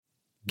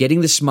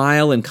Getting the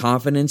smile and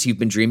confidence you've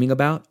been dreaming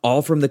about,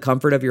 all from the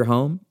comfort of your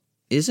home,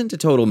 isn't a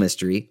total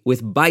mystery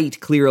with Byte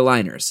clear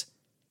aligners.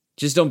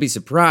 Just don't be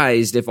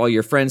surprised if all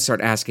your friends start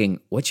asking,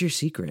 "What's your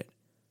secret?"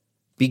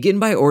 Begin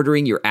by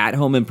ordering your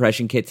at-home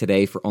impression kit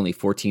today for only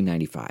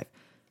 $14.95.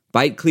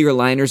 Byte clear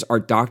aligners are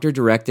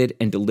doctor-directed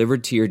and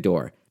delivered to your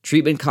door.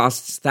 Treatment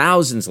costs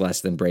thousands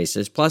less than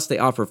braces, plus they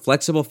offer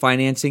flexible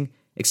financing,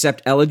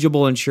 accept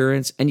eligible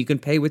insurance, and you can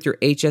pay with your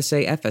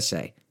HSA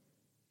FSA.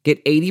 Get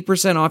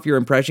 80% off your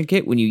impression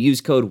kit when you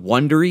use code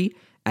WONDERY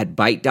at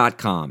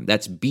Byte.com.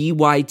 That's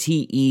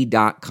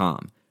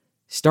BYTE.com.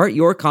 Start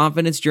your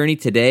confidence journey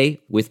today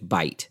with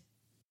Byte.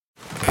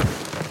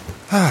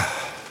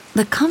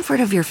 The comfort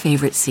of your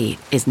favorite seat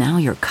is now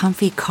your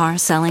comfy car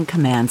selling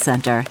command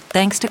center,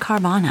 thanks to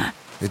Carvana.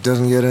 It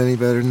doesn't get any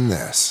better than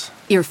this.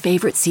 Your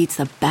favorite seat's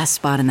the best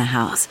spot in the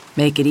house.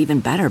 Make it even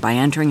better by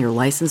entering your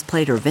license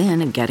plate or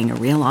VIN and getting a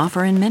real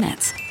offer in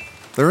minutes.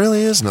 There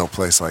really is no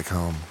place like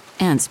home.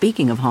 And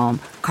speaking of home,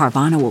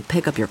 Carvana will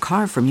pick up your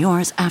car from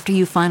yours after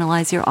you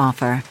finalize your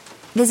offer.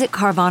 Visit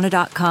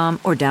Carvana.com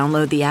or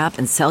download the app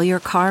and sell your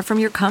car from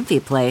your comfy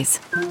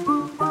place.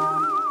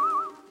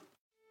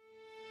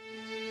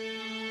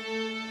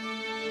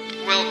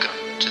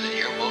 Welcome to the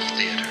Earwolf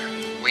Theater.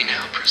 We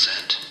now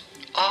present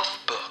Off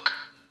Book.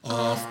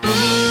 Off Book.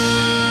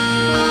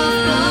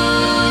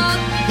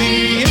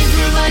 The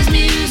improvised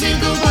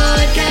musical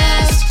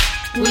podcast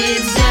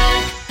with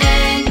Zach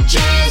and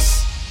Jess.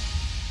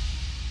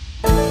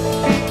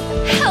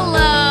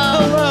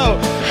 Hello.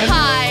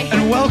 Hi.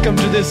 And welcome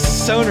to this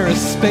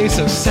sonorous space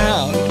of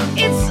sound.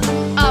 It's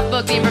Off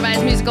Book, the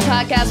improvised musical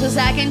podcast with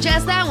Zach and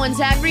Jess. That one's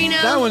Zach Reno.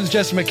 That one's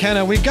Jess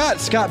McKenna. We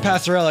got Scott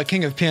Passarella,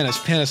 King of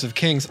Pianists, Pianist of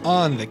Kings,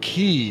 on the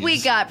keys.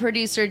 We got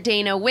producer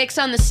Dana Wicks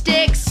on the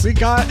sticks. We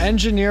got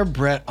engineer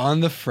Brett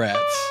on the frets.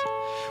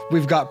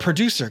 We've got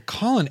producer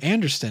Colin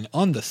Anderson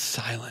on the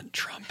silent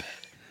trumpet.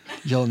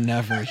 You'll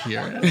never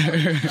hear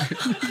it.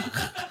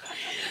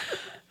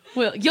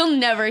 Well, you'll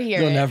never hear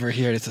it. You'll never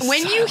hear it. It's a when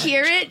you silent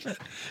hear it,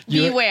 trumpet.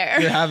 beware.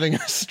 You're having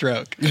a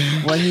stroke.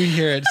 When you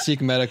hear it, seek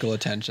medical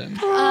attention.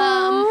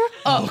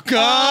 Oh,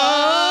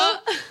 God.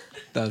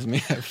 That was me.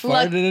 I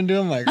farted into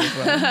a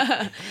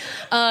microphone.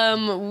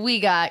 We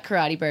got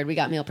Karate Bird, we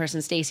got Meal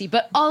Person Stacy,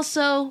 but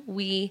also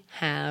we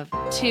have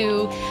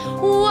two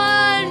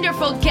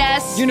wonderful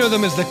guests. You know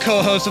them as the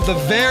co-hosts of the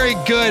very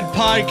good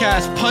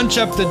podcast Punch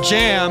Up the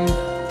Jam.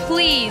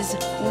 Please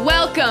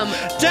welcome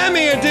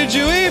Demi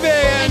Adijuibe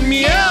and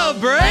Miel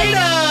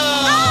Breda.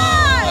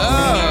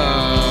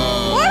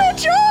 What a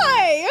joy!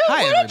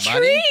 Hi, what a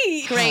everybody.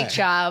 treat! Great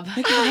job.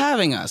 Thank you for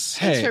having us.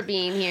 Thanks for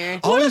being here.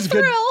 Always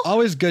good. thrill.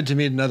 Always good to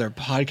meet another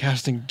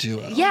podcasting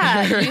duo.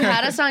 Yeah, you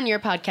had us on your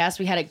podcast.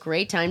 We had a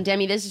great time.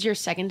 Demi, this is your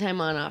second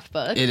time on Off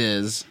Book. It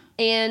is.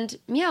 And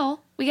Meow,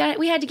 we had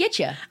to get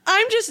you.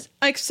 I'm just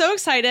so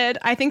excited.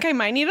 I think I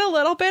might need a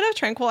little bit of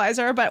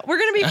tranquilizer, but we're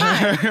gonna be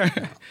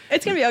fine.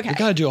 It's gonna be okay. We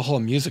gotta do a whole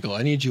musical.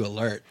 I need you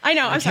alert. I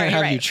know. I'm sorry. Can't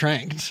You're have you right.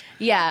 tranked.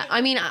 Yeah, I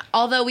mean,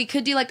 although we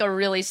could do like a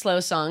really slow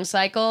song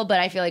cycle, but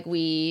I feel like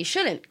we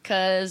shouldn't,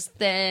 because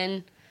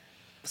then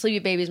Sleepy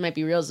Babies might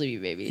be real Sleepy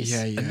Babies.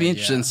 Yeah. I'd be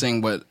interested in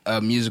seeing what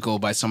a musical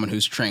by someone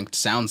who's tranked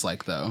sounds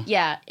like, though.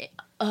 Yeah.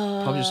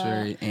 Probably just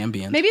very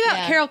ambient. Maybe that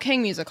Yeah. Carole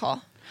King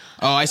musical.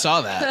 Oh, I saw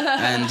that.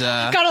 And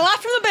Got a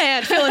lot from the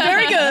band. Feeling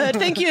very good.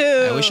 Thank you.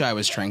 I wish I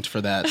was tranked for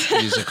that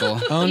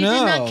musical. Oh You no.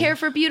 did not care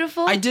for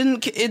Beautiful? I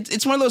didn't.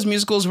 It's one of those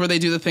musicals where they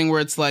do the thing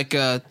where it's like,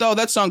 oh,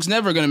 that song's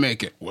never gonna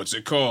make it. What's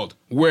it called?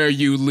 Where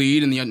You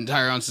Lead, and the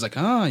entire audience is like,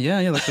 oh yeah,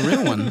 like the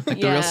real one, like the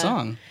Yeah. real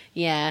song.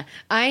 Yeah,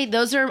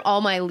 those are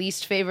all my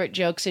least favorite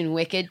jokes in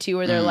Wicked too,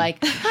 where they're like,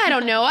 I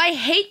don't know, I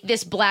hate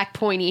this black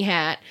pointy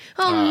hat.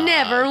 I'll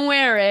never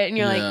wear it. And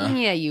you're yeah. like,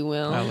 yeah, you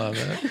will. I love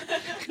it.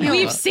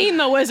 We've seen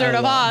The Wizard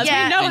of Oz.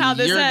 Yeah. We know And how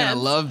this you're ends.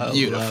 gonna love I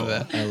Beautiful. love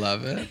it. I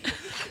love it.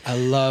 I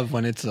love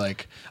when it's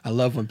like, I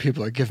love when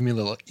people are giving me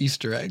little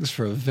Easter eggs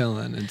for a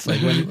villain. It's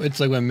like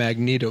when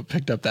Magneto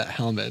picked up that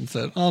helmet and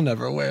said, "I'll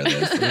never wear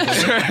this." And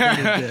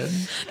he did.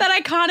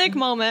 That iconic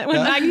moment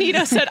when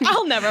Magneto said,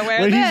 "I'll never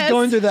wear When this." he's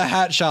going through the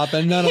hat shop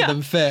and none Yeah. of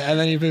them fit, and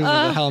then he picks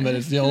up the helmet.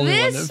 It's the only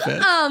one This, that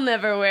fits. I'll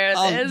never wear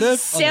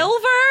this.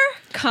 Silver?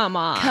 Come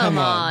on. Come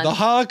on. The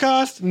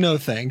Holocaust? No,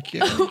 thank you.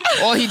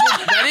 Well, he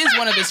did. That is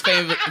one of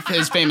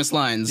his famous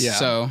lines. Yeah.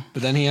 So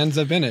But then he ends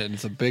up in it, and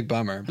it's a big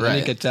bummer. But then he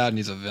Right. gets out, and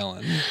he's a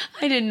villain.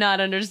 I did not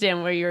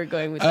understand where you were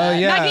going with Oh, that.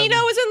 yeah. Magneto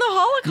was in the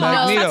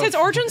Holocaust. Magneto. That's his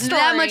origin story.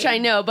 That much I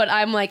know, but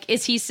I'm like,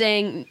 is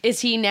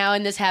he now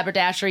in this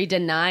haberdashery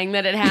denying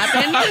that it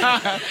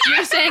happened?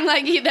 You're saying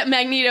like that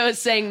Magneto is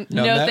saying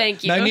no,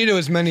 thank you. Magneto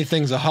is many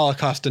things. A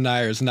Holocaust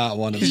denier is not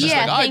one of them. he's just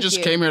Yeah, like, I thank just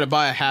you. came here to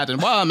buy a hat,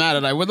 and while I'm at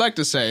it, I would like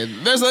to say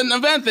there's an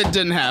event that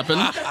didn't happen.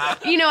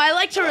 You know, I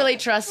like to really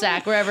trust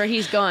Zach wherever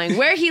he's going.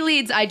 Where he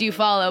leads, I do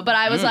follow. But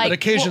I was like,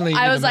 occasionally you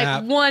I need was a like,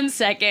 map. 1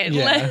 second.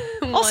 Yeah.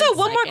 Also,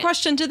 one more second.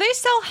 question. Do they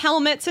sell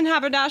helmets in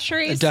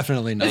haberdasheries?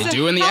 Definitely not. They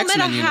do in the helmet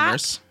X-Men a hat?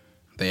 universe.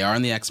 They are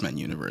in the X-Men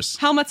universe.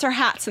 Helmets are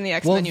hats in the Well,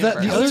 X-Men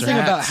universe. the other Hats are thing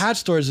about hats. hat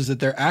stores is that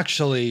they're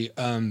actually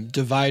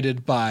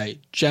divided by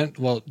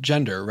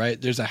gender,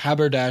 right? There's a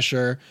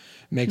haberdasher,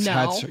 makes No.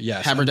 hats.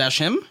 Yes. Haberdash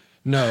him?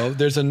 No,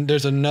 there's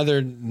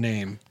another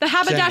name. The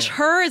haberdash Janet.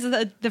 her is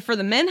the for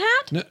the men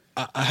hat? No,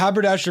 a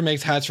haberdasher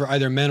makes hats for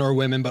either men or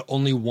women, but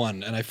only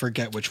one, and I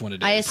forget which one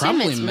it is. I assume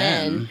Probably it's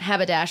men. men.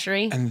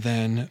 Haberdashery And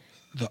then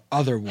the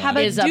other one.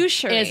 is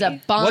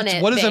a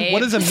bonnet. what babe.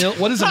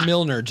 does a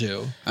Milner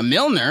do? A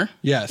Milner?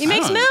 Yes. He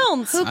makes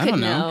mills. Who I could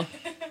don't know? know.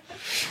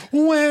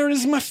 Where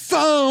is my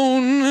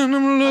phone? And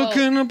I'm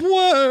looking up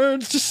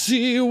words to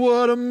see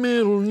what a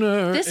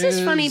Milner This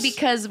is funny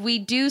because we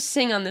do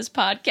sing on this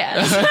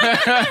podcast.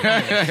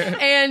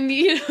 And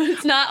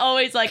it's not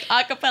always like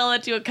a cappella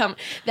to a come.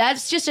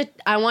 That's just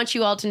I want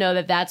you all to know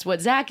that that's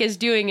what Zach is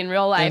doing in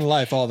real life. in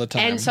life all the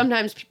time. And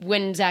sometimes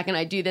when Zach and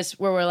I do this,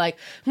 where we're like,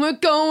 we're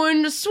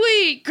going to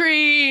Sweet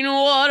Green,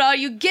 what are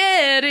you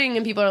getting?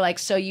 And people are like,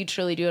 so you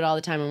truly do it all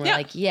the time? And we're Yeah.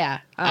 like, yeah,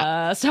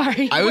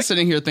 sorry. I was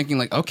sitting here thinking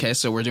like, okay,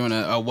 so we're doing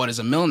a what is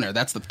a Milner?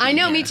 That's the I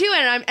know, me too.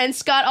 And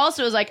Scott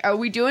also was like, are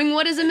we doing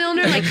what is a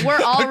Milner? Like, we're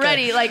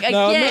already, like,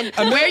 again,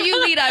 where you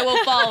lead, I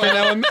will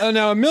follow.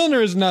 Now a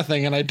Milner is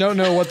nothing, and I don't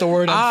know what the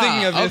word I'm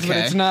thinking of is, but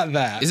okay. it's not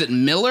that. Is it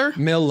Miller?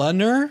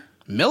 Milliner?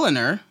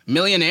 Milliner?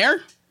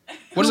 Millionaire?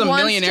 What does Who a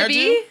wants millionaire to do?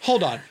 be?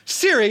 Hold on.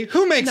 Siri,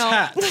 who makes No.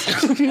 hats?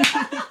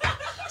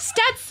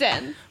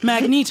 Stetson.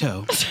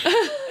 Magneto.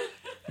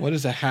 What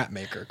is a hat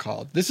maker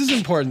called? This is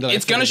important. That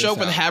It's going to show up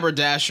with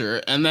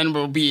haberdasher, and then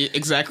we'll be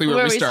exactly where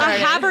Where we we started.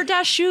 A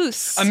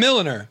haberdasheus. A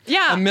milliner.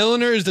 Yeah. A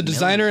milliner is the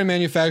designer and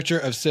manufacturer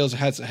of sales of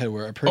hats and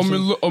headwear. A person,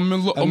 a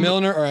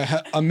milliner or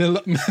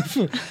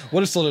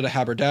what is sold at a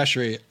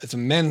haberdashery? It's a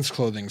men's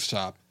clothing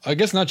shop. I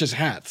guess not just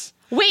hats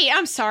Wait,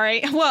 I'm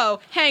sorry. Whoa,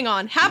 hang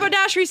on.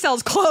 Haberdashery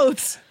sells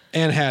clothes.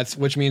 and hats,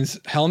 which means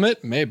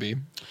helmet, maybe.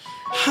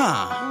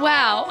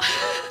 Wow.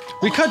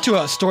 We cut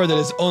to a store that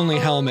is only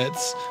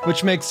helmets,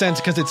 which makes sense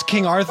because it's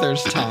King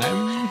Arthur's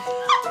time.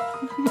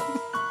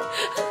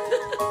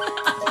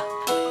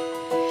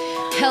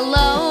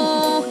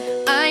 Hello,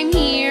 I'm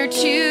here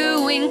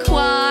to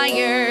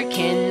inquire.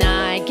 Can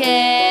I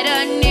get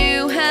a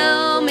new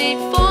helmet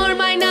for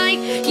my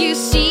knight? You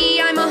see,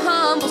 I'm a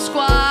humble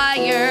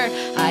squire.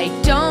 I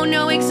don't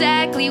know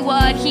exactly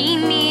what he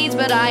needs,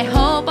 but I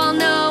hope I'll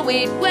know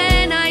it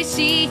when I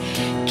see.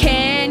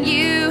 Can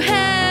you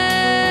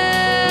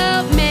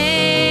help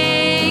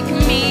make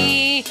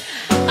me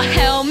a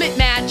helmet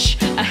match?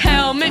 A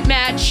helmet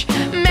match.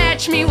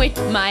 Match me with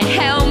my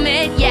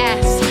helmet,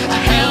 yes. A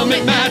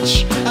helmet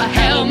match. A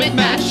helmet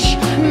match.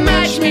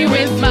 Match me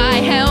with my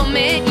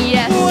helmet,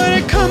 yes. When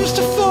it comes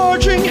to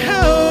forging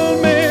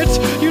helmets,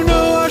 you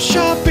know our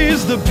shop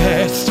is the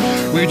best.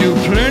 We do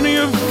plenty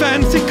of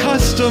fancy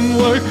custom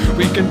work.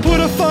 We can put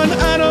a fun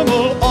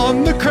animal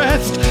on the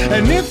crest.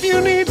 And if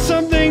you need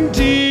something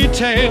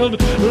detailed,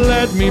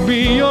 let me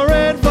be your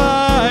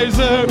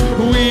advisor.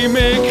 We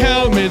make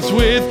helmets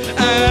with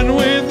and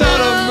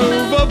without a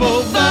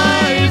movable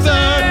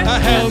visor. A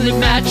helmet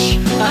match.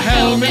 A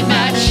helmet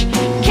match.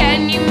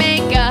 Can you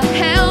make a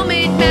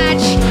helmet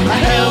match? A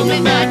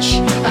helmet match.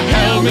 A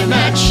helmet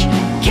match.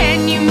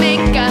 Can you make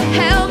a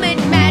helmet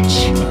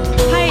match?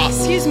 Hi,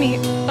 excuse me.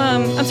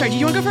 I'm sorry, did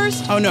you want to go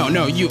first? Oh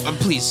no, you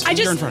please.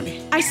 You're in front of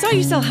me. I saw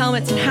you sell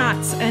helmets and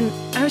hats, and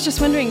I was just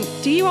wondering,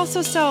 do you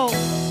also sell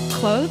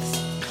clothes?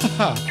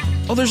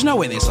 Oh, there's no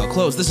way they sell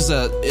clothes. This is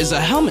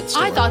a helmet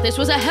store. I thought this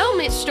was a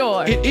helmet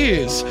store. It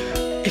is.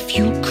 If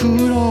you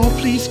could all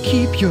please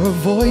keep your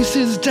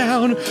voices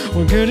down,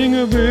 we're getting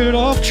a bit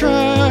off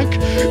track.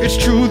 It's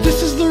true,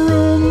 this is the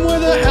room where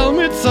the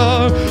helmets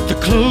are. The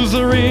clothes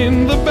are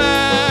in the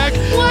back.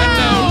 Wow. And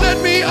now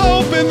let me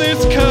open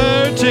this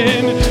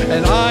curtain,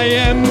 and I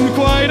am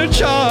quite a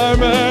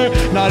charmer.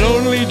 Not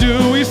only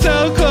do we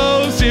sell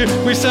clothes here,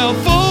 we sell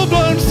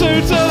full-blown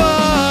suits of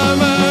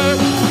armor.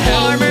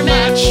 Armor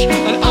match.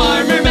 An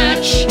armor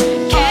match.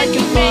 I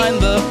can find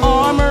the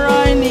armor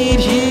I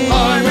need here.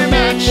 Armor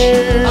match.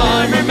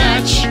 Armor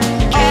match.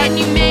 Can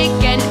you make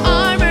an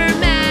armor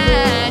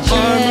match?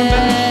 Armor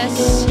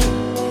Yes.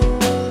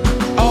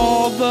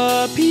 All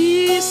the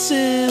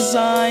pieces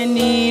I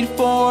need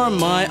for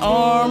my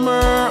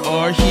armor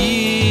are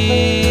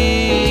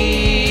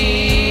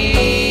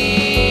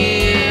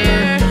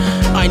here.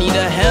 I need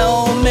a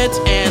helmet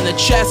and a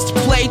chest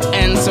plate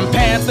and some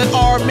pants that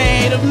are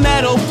made of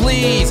metal,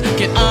 please.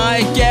 Can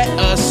I get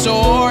a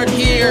sword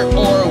here,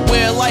 or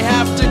will I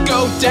have to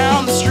go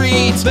down the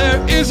street?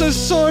 There is a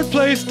sword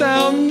place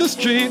down the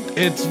street.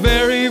 It's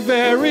very,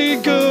 very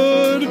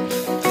good.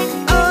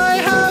 I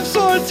have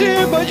swords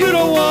here, but you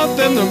don't want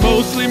them. They're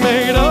mostly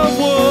made of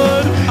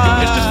wood.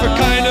 It's just for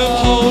kind of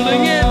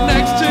holding it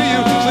next to you,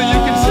 so you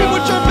can see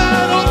what your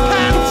metal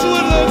pants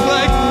would look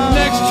like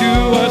next to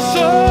a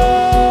sword.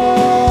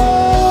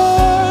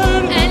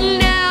 And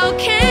now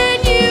can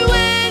you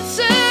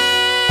answer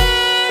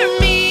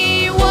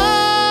me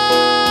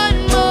one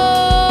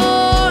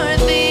more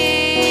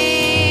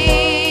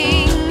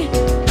thing?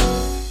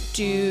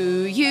 Do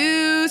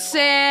you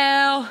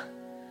sell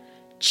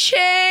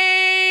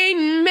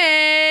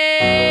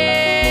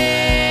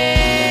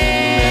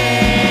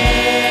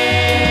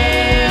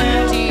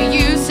chainmail? Do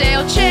you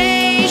sell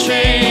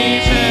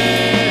chainmail?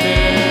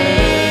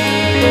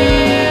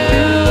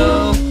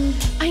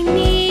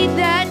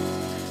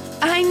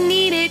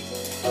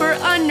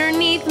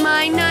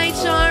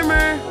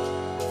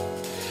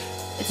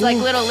 like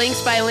little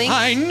links by links.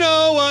 I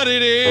know what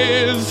it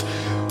is.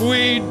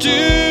 We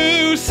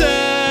do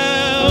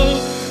sell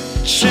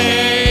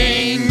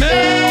chainmail.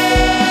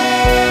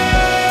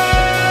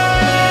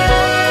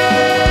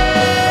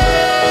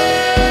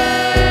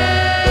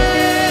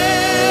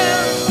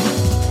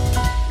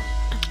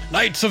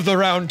 Knights of the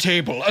Round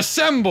Table,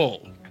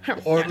 assemble!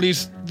 Or at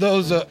least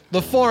those,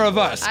 the four of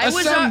us,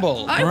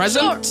 assemble! I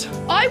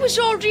was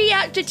already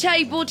at the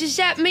table. Does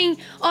that mean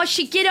I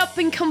should get up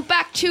and come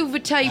back to the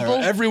table?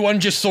 Everyone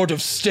just sort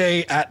of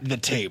stay at the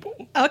table.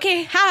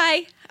 Okay,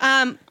 hi.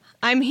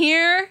 I'm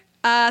here.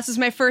 This is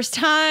my first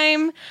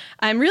time.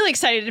 I'm really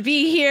excited to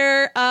be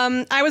here.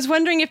 I was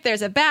wondering if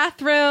there's a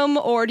bathroom,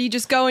 or do you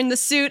just go in the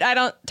suit?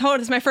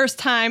 It's my first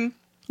time.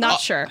 Not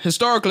sure.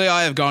 Historically,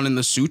 I have gone in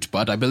the suit,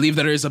 but I believe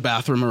there is a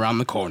bathroom around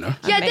the corner.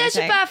 Yeah, Amazing. there's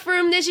a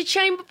bathroom. There's a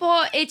chamber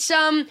pot. It's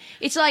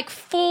like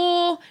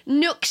 4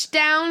 nooks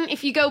down.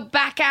 If you go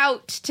back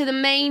out to the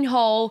main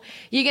hall,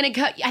 I think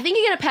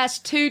you're gonna pass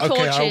 2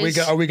 torches.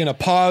 Okay, are we gonna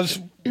pause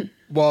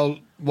while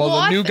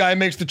the new guy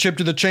makes the trip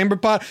to the chamber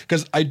pot?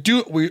 Because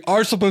we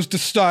are supposed to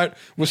start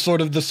with sort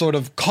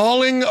of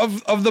calling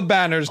of the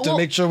banners to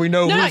make sure we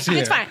know who's here.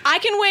 It's fine. I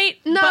can wait.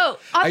 No,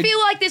 I feel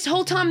like this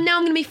whole time now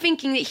I'm going to be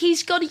thinking that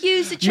he's got to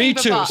use the chamber Me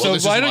too. pot. So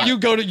why don't you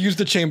go to use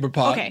the chamber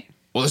pot? Okay.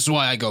 Well, this is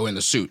why I go in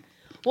the suit.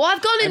 Well,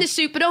 I've gone in the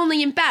suit, but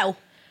only in battle.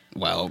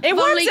 Well, It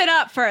warms it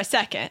up for a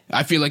second.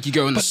 I feel like you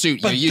go in the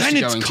suit, you're But used then to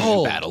it's going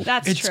cold. to battle.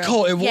 That's It's true.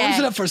 cold. It warms Yeah.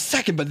 it up for a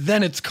second, but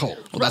then it's cold.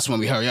 Well, that's when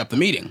we hurry up the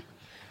meeting.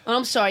 Oh,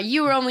 I'm sorry.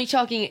 You were only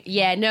talking.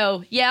 Yeah,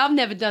 no. Yeah, I've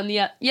never done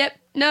the. Yep.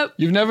 Nope.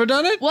 You've never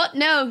done it? What?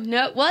 No.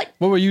 What?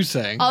 What were you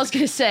saying? I was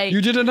going to say. You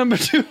did a number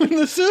 2 in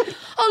the suit?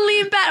 Only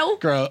in battle.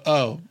 Girl,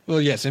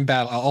 well, yes, in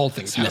battle, all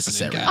things happen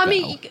necessary. in battle. I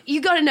mean, you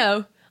got to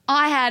know.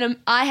 I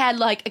had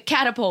like a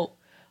catapult.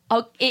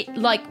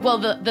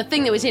 The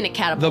thing that was in a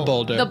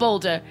catapult. The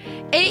boulder.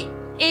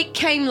 It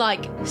came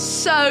like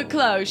so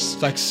close.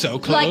 It's like so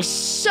close. Like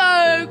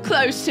so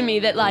close to me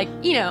that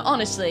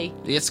honestly,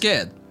 You get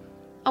scared.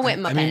 I went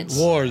in my pants.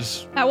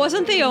 wars. That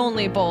wasn't the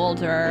only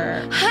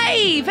boulder.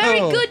 Hey, very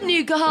good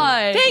new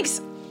guy.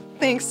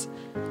 Thanks.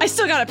 I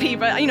still gotta pee,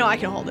 but I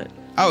can hold it.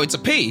 Oh, it's a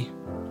P.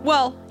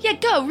 Well, Yeah,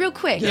 go real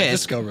quick. Yeah,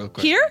 Let's go real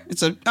quick. here?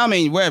 It's wherever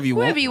you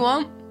Wherever want. you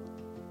want.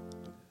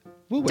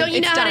 We'll wait. Don't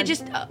you know It's how to done.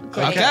 just...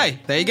 Okay,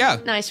 there you go.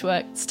 Nice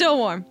work. Still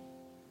warm.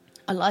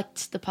 I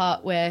liked the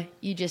part where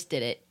you just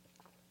did it.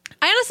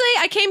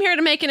 I came here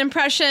to make an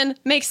impression,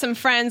 make some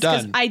friends,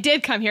 because Done. I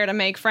did come here to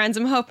make friends.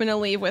 I'm hoping to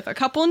leave with a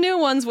couple new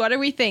ones. What are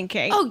we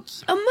thinking? Oh,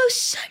 most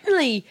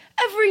certainly.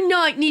 Every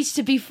knight needs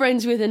to be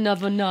friends with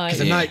another knight.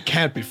 A knight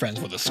can't be friends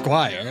with a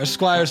squire. A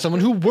squire is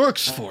someone who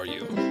works for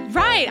you.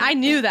 Right, I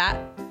knew that.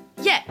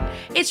 Yeah,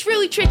 it's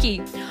really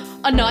tricky.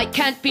 A knight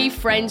can't be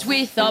friends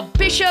with a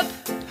bishop.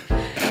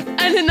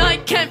 And a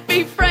knight can't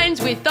be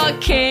friends with a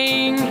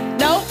king.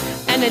 Nope.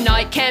 And a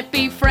knight can't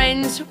be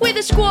friends with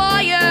a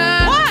squire.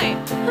 Why?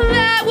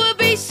 That would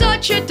be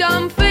such a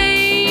dumb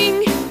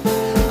thing.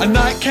 A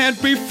knight can't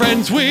be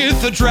friends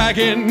with a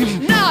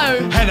dragon.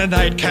 No. And a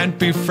knight can't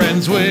be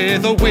friends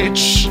with a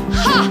witch.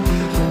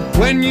 Ha!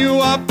 When you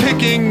are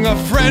picking a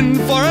friend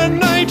for a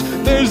knight,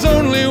 there's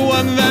only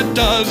one that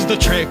does the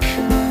trick.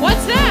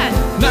 What's that?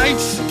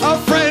 Knights are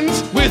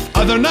friends with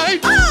other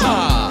knights.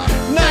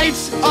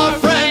 Knights are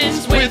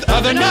friends with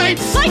other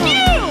knights. Like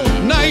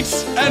you!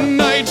 Knights and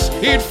knights,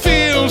 it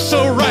feels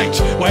so right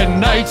when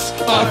knights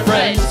are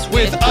friends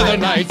with other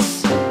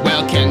knights.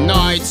 Well, can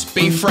knights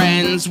be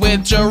friends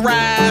with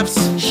giraffes?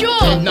 Sure.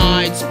 Can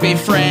knights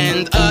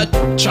befriend a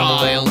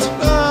child?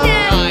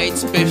 Yeah.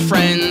 Knights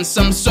befriend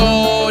some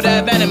sort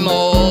of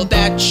animal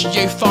that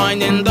you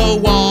find in the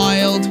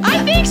wild?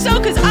 I think so,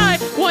 because I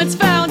once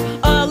found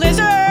a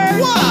lizard.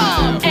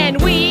 Wow.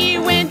 And we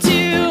went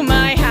to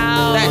my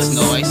house. That's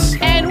nice.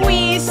 And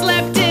we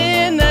slept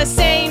in the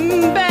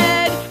same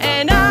bed.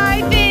 And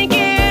I think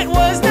it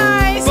was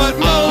nice. But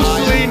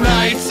mostly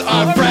knights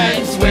are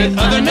friends with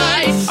other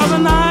knights.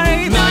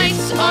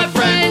 Knights are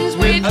friends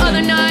with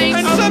other knights.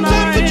 And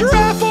sometimes a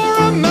giraffe or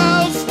a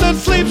mouse that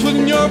sleeps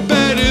in your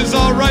bed is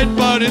alright,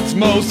 but it's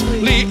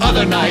mostly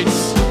other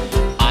knights.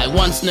 I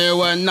once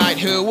knew a knight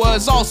who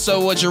was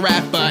also a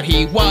giraffe, but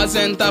he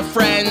wasn't a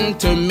friend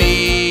to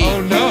me.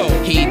 Oh no.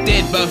 He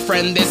did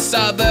befriend this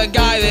other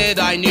guy that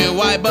I knew.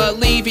 I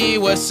believe he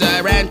was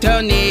Sir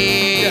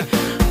Anthony,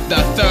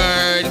 the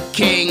third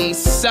king's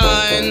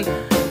son,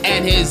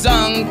 and his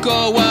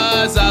uncle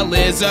was a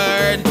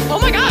lizard. Oh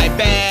my god. I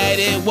bet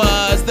it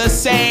was the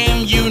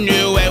same. You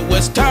knew it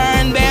was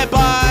turned there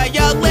by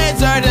a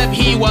lizard if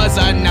he was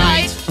a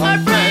knight. Are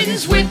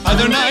friends with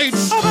Other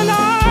knights.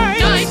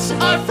 Knights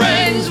are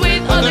friends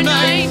with other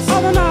knights.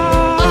 Other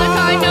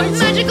kind of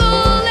magical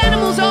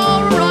animals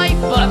are right,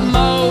 but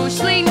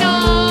mostly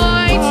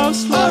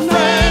knights Are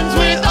friends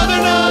with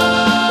other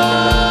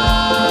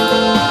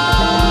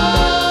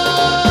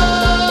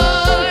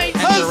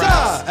knights.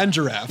 Huzzah! And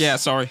giraffe. Yeah,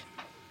 sorry.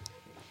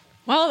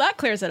 Well, that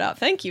clears it up.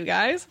 Thank you,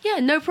 guys. Yeah,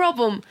 no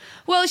problem.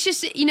 Well, it's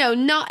just,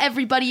 not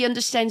everybody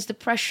understands the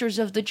pressures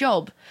of the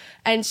job.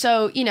 And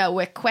so,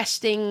 we're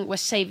questing, we're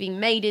saving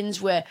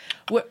maidens, we're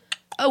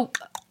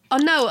Oh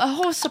no, a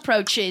horse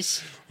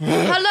approaches.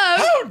 Hello?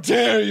 How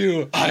dare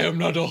you? I am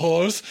not a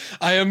horse.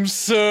 I am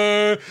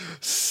Sir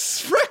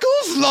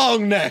Freckles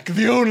Longneck,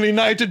 the only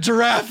knighted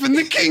giraffe in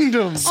the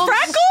kingdom.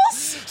 Freckles?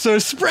 Sir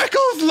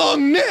Spreckles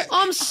Longneck.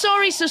 I'm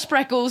sorry, Sir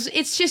Spreckles.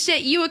 It's just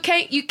that you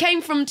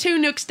came from 2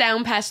 nooks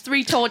down past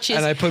 3 torches.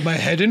 And I put my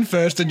head in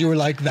first, and you were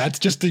like, that's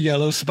just a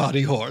yellow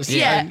spotty horse.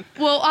 Yeah.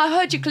 Well, I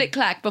heard you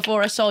click-clack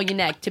before I saw your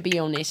neck, to be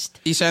honest.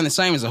 You sound the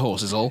same as a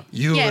horse, is all.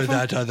 You Yeah, were from-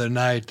 that other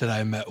knight that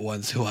I met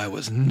once who I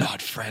was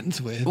not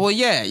friends with. Well,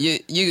 yeah. You.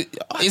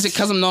 Is it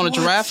because I'm not a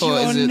giraffe, or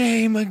What's is your it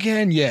name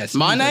again? Yes.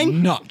 My you are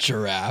name? Not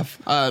giraffe.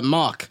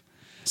 Mark?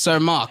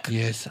 Sir Mark.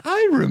 Yes,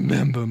 I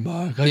remember,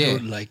 Mark. I Yeah.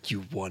 don't like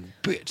you one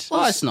bit.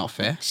 Well, that's not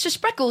fair. Sir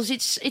Spreckles,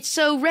 it's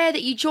so rare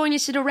that you join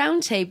us at a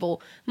round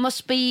table.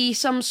 Must be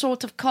some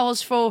sort of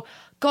cause for,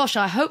 gosh,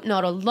 I hope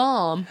not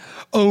alarm.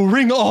 Oh,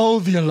 ring all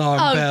the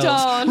alarm Oh, bells.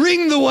 darn.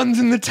 Ring the ones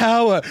in the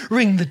tower.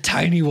 Ring the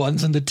tiny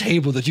ones on the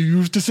table that you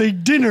used to say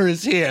dinner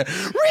is here.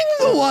 Ring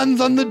the ones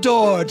on the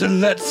door to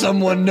let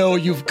someone know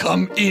you've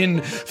come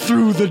in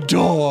through the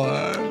door.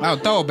 Oh,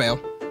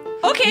 doorbell.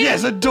 Okay.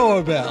 Yes, a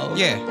doorbell.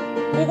 Yeah.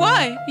 Well,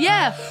 why?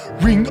 Yeah.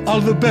 Ring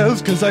all the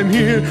bells, cause I'm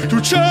here to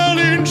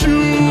challenge you.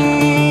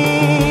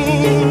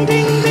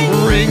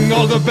 Ring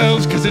all the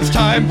bells, cause it's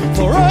time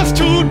for us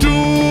to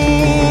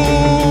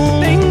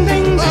duel. Ding,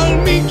 ding,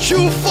 I'll meet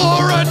you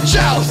for a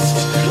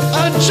joust.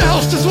 A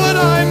joust is what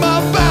I'm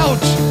about.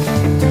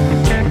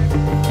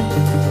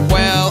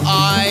 Well,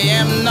 I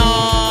am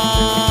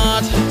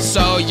not.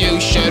 So you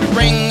should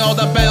ring all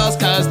the bells,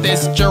 cause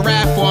this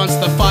giraffe wants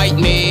to fight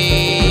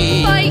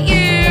me. Fight you.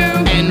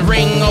 And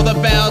ring all the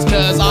bells,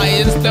 cause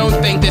I just don't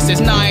think this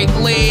is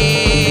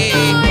knightly.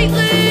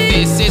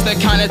 This is the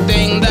kind of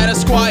thing that a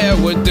squire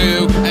would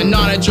do, and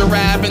not a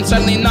giraffe, and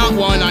certainly not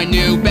one I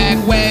knew back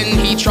when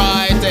he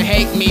tried to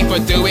hate me for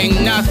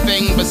doing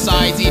nothing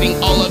besides eating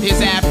all of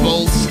his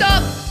apples.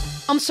 Stop.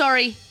 I'm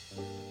sorry.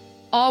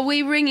 Are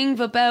we ringing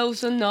the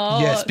bells or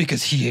not? Yes,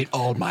 because he ate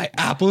all my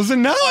apples,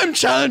 and now I'm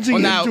challenging Well,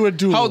 him now, to a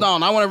duel. hold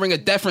on. I want to ring a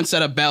different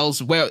set of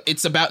bells where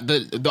it's about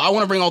I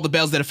want to ring all the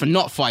bells that are for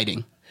not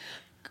fighting.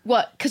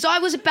 What? Because I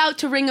was about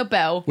to ring a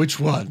bell. Which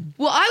one?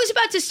 Well, I was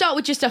about to start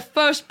with just a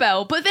first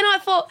bell, but then I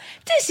thought,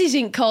 this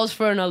isn't cause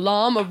for an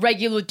alarm, a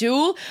regular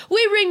duel.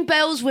 We ring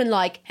bells when,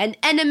 like, an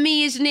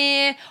enemy is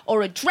near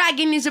or a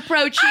dragon is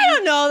approaching. I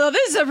don't know, though.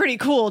 This is a pretty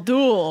cool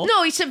duel.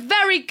 No, it's a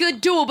very good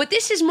duel, but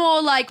this is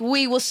more like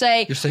we will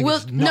say, You're saying we'll,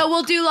 it's not-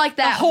 we'll do like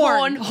that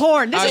Horn.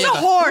 This is yeah. a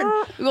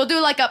horn. We'll do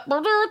like a,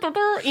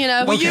 you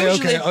know. Well, Okay,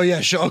 usually- okay. Oh,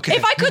 yeah, sure. Okay.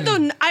 If I could,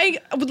 though, I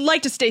would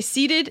like to stay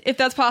seated, if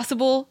that's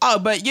possible. Oh,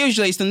 but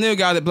usually it's the new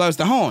guy that blows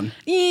the horn.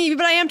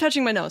 But I am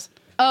touching my nose.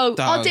 Oh, I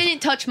Dog. didn't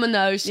touch my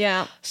nose.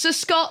 Yeah. So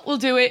Scott will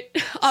do it.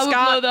 I will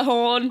Scott. blow the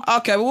horn.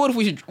 Okay, well,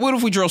 what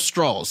if we draw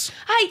straws?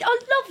 Hey, I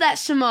love that,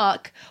 Sir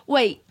Mark.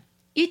 Wait,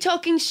 you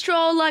talking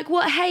straw like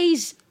what hay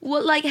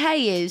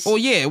is? Well,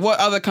 yeah. What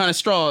other kind of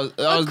straws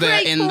are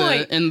there great in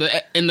point.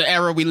 in the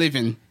era we live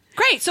in?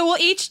 Great, so we'll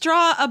each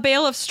draw a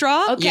bale of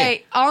straw.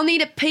 Okay, I'll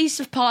need a piece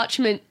of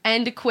parchment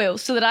and a quill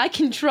so that I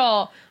can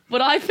draw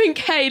what I think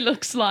hay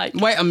looks like.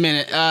 Wait a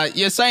minute.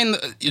 You're saying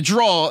you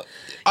draw?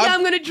 Yeah,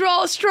 I'm going to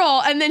draw a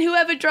straw, and then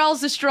whoever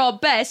draws the straw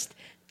best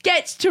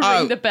gets to Oh,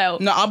 ring the bell.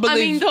 no, I mean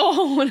believe- the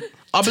horn.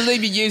 I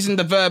believe you're using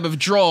the verb of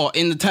draw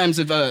in the terms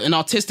of an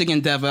artistic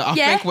endeavor. I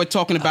Yeah. think we're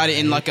talking about it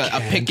in like a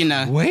picking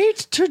a.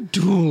 Wait to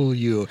duel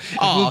you. It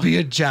Aw. will be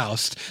a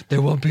joust.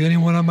 There won't be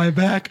anyone on my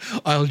back.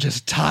 I'll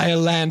just tie a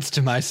lance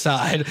to my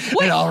side,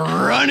 and I'll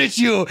run at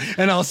you,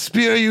 and I'll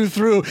spear you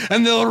through,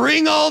 and they'll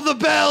ring all the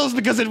bells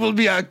because it will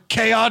be a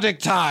chaotic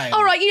time.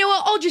 All right, you know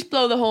what? I'll just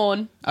blow the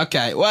horn.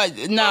 Okay, well,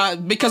 no,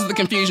 because of the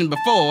confusion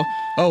before.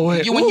 Oh,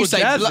 wait. When you Ooh, say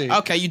jazzy.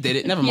 okay, you did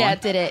it. Never mind. Yeah, I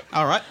did it.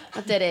 All right,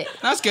 I did it.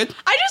 that's good.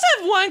 I just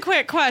have one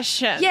quick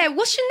question. Yeah,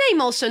 what's your name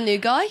also, new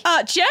guy?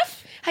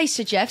 Jeff? Hey,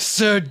 Sir Jeff.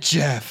 Sir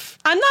Jeff.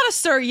 I'm not a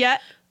sir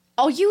yet.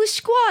 Are you a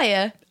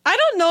squire? I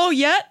don't know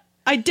yet.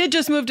 I did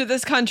just move to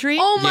this country.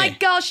 Oh my Yeah.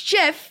 gosh,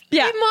 Jeff.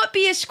 Yeah. You might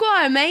be a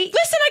squire, mate.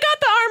 Listen, I got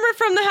the armor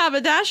from the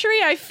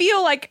haberdashery. I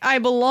feel like I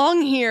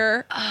belong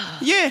here.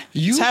 Yeah,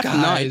 You it's half the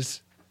night.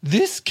 guys,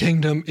 this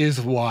kingdom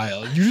is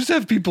wild. You just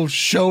have people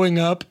showing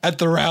up at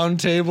the round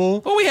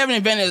table. Well, we haven't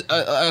invented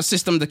a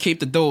system to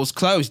keep the doors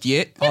closed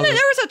yet. And then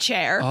there was a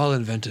chair. I'll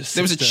invent a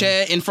There was a system.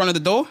 chair in front of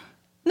the door.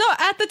 No,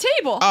 at the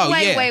table. Oh,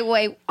 wait, yeah.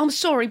 wait. I'm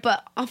sorry,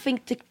 but I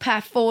think the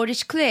path forward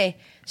is clear.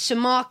 Sir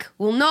Mark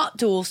will not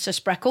duel Sir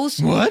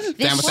Spreckles. What?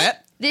 Down with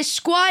that? This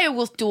squire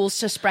will duel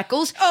Sir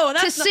Spreckles. Oh,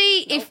 that's to not-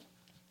 see if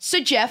Sir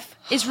Jeff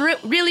is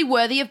really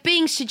worthy of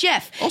being Sir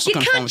Jeff. Also You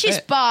confirm can't with just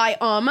that. buy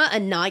armor. A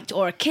knight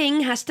or a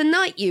king has to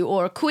knight you,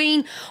 or a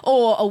queen,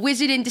 or a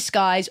wizard in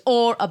disguise,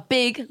 or a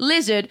big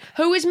lizard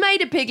who is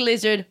made a big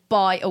lizard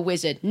by a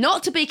wizard.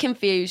 Not to be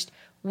confused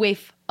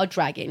with a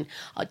dragon.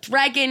 A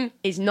dragon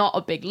is not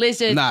a big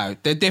lizard. No,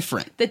 they're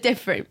different. They're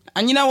different.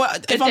 And you know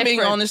what? They're If I'm being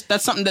different. honest,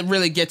 that's something that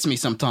really gets me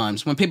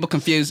sometimes when people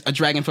confuse a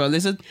dragon for a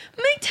lizard.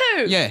 Me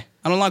too. Yeah,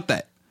 I don't like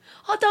that.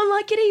 I don't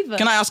like it either.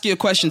 Can I ask you a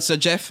question, Sir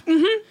Jeff?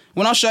 Mm-hmm.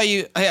 When I'll show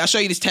you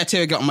this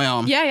tattoo I got on my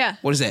arm. Yeah.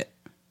 What is that?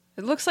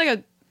 It looks like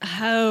a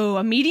Oh,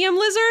 a medium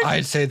lizard?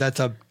 I'd say that's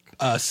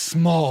a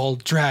small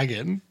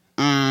dragon.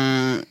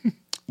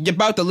 You're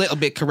both a little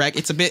bit correct.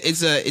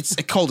 It's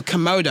called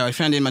Komodo. I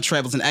found it in my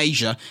travels in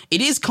Asia.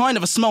 It is kind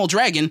of a small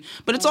dragon,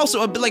 but it's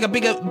also a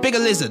bigger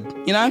lizard.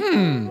 You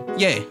know?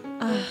 Yeah.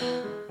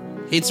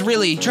 It's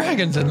really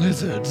Dragons and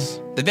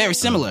lizards. they're very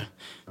similar.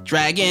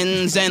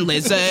 Dragons and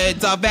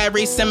lizards are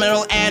very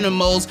similar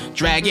animals.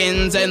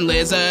 Dragons and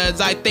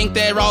lizards, I think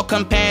they're all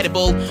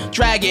compatible.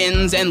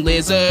 Dragons and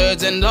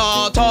lizards and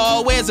all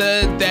tall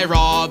wizards, they're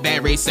all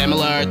very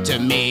similar to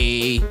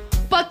me.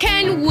 But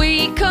can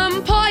we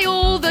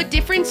compile the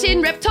difference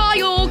in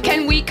reptile?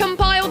 Can we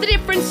compile the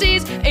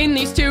differences in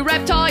these two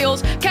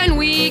reptiles? Can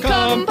we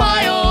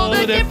compile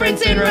the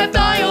difference in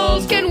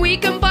reptiles? Can we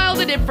compile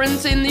the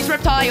difference in these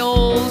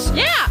reptiles?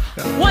 Yeah!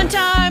 One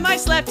time I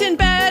slept in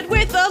bed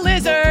with a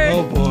lizard.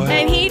 Oh, boy.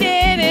 And he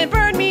didn't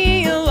burn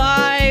me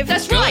alive.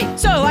 That's right.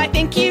 So I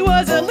think he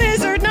was a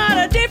lizard,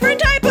 not a different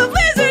type of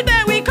lizard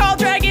that we call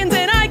dragons,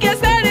 and I guess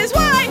that is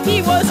why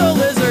he was a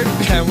lizard.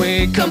 Can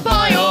we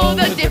Compile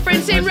the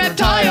difference in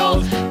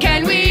reptiles.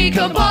 Can we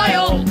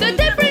compile the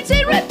difference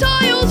in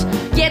reptiles?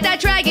 Yeah, that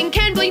dragon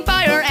can blink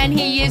fire, and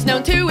he is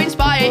known to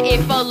inspire.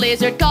 If a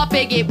lizard got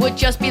big, it would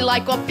just be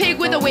like a pig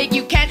with a wig.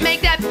 You can't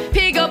make that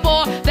pig a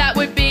boar, that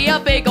would be a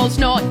big old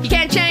snort. You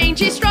can't change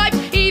his stripes,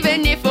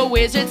 even if a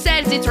wizard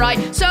says it's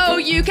right. So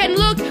you can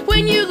look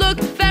when you look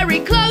very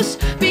close.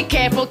 Be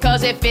careful,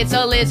 cause if it's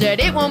a lizard,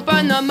 it won't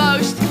burn the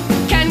most.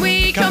 Can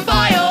we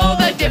compile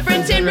the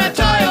difference in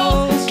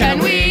reptiles? Can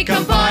we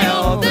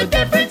compile the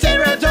difference in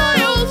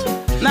reptiles?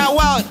 Now,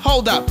 well,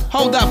 hold up,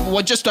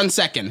 well, just 1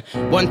 second.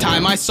 One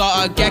time I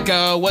saw a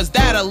gecko, was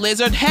that a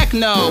lizard? Heck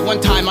no. One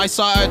time I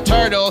saw a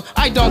turtle,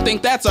 I don't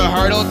think that's a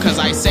hurdle, cause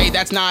I say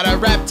that's not a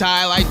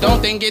reptile. I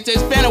don't think it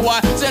has been a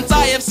while since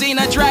I have seen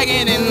a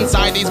dragon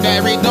inside these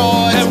very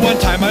doors. And one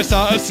time I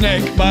saw a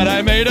snake, but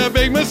I made a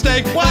big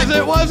mistake. What? 'Cause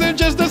it wasn't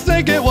just a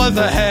snake, it was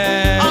a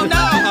head. Oh,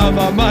 no. Of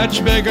a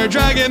much bigger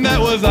dragon that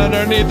was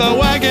underneath a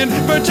wagon,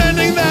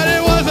 pretending that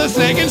it was a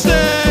snake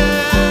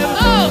instead.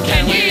 Oh,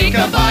 can we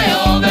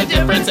compile the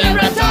difference in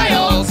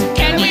reptiles?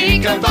 Can we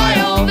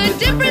compile the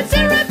difference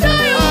in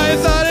reptiles? I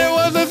thought it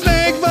was a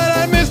snake, but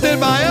I missed it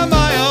by a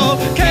mile.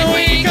 Can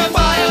we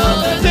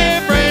compile the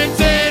difference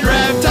in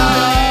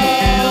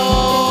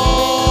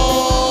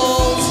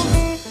reptiles?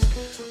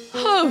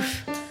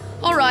 Oof.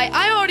 All right,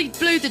 I already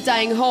blew the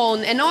dang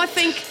horn, and I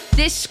think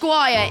this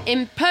squire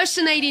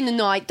impersonating the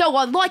knight, though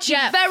I like you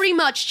Jeff. very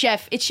much,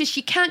 Jeff, it's just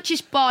you can't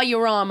just buy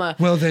your armor.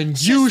 Well, then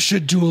you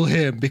should duel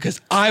him, because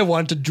I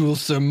want to duel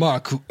Sir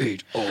Mark, who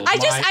ate all I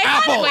my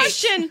have apples. a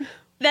question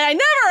that I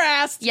never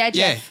asked. Yeah,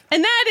 Yeah. Jeff.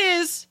 And that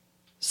is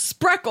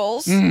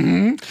Spreckles.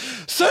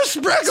 Sir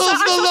Spreckles So- I'm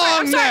the so sorry, long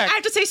I'm sorry. neck. I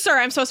have to say, sir.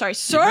 I'm so sorry.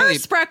 Sir really-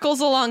 Spreckles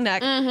the long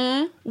neck.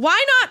 Mm-hmm.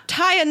 Why not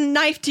tie a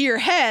knife to your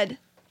head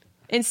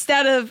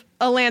instead of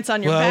a lance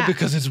on your Well, back?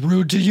 because it's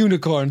rude to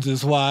unicorns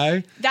is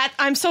why. That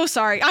I'm so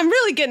sorry. I'm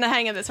really getting the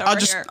hang of this over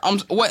here.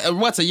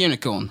 What's a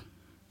unicorn?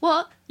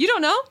 What? You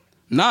don't know?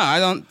 No, I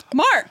don't.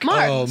 Mark.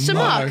 Oh, Sir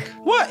Mark.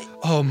 What?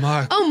 Oh,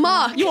 Mark. Oh,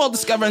 Mark. You all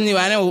discover a new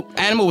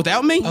animal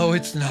without me? Oh,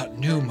 it's not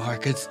new,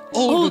 Mark. It's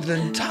older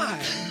than time.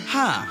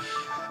 Huh.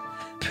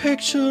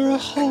 Picture a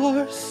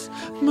horse,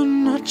 but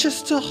not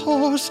just a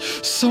horse.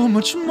 So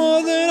much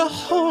more than a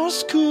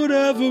horse could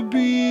ever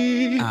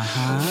be.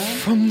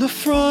 From the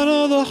front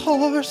of the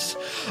horse,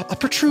 a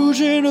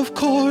protrusion, of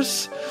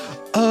course,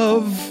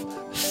 of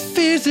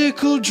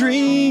physical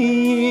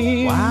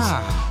dreams.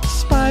 Wow.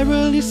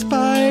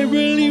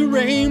 Spirally,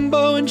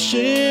 rainbow and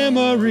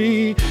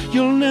shimmery.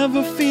 You'll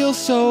never feel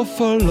so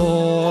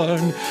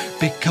forlorn,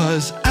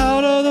 because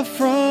out of the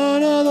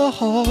front of the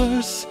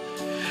horse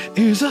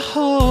is a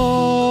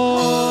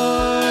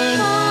horn.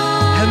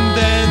 And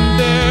then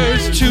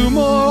there's two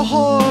more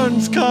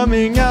horns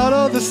coming out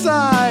of the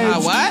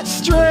sides. What?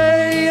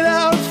 Straight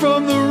out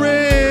from the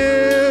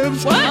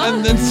ribs. What?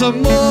 And then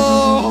some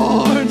more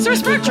horns Sir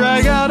to Spreckles.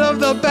 drag out of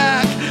the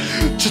back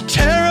to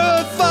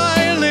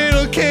terrify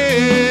little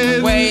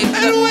kids. Wait.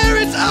 And where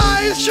its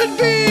eyes should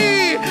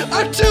be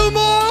are two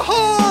more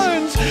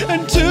horns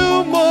and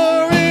two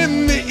more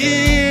in the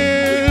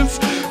ears.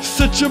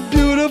 Such a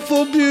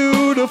beautiful,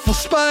 beautiful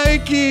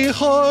spiky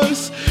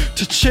horse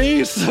to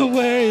chase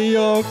away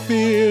your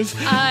fears.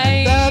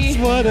 That's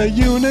what a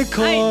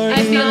unicorn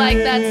I feel like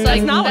that's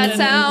like not what that it is.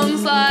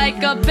 sounds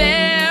like a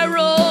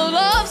barrel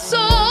of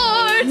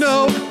swords.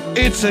 No,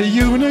 it's a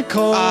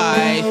unicorn.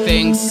 I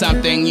think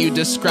something you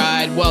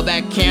described, well,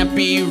 that can't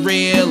be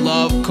real,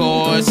 of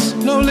course.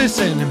 No,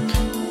 listen.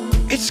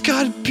 It's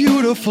got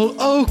beautiful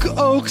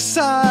oak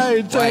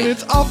sides, Right. and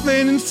it's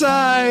often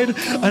inside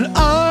an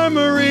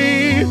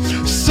armory.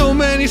 So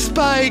many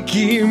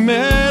spiky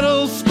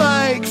metal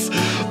spikes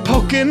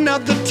poking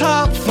out the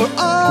top for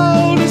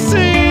all to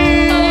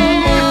see.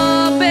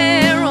 A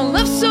barrel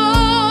of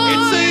swords.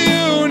 It's a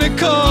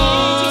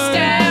unicorn.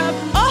 Stab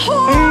a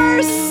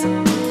horse.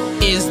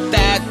 Is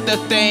that the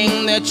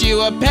thing that you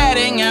were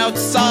petting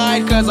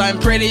outside? Cause I'm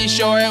pretty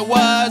sure it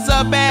was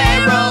a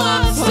barrel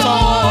of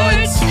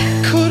swords.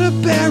 Could a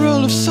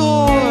barrel of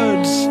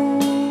swords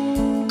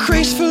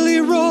gracefully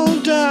roll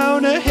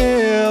down a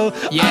hill?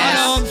 Yes. I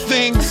don't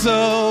think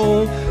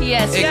so.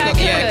 Yes, It yeah,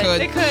 could- yeah, it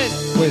could. It could.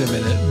 Wait a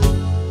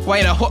minute.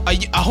 Wait, a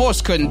horse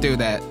couldn't do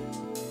that.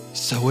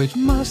 So it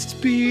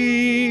must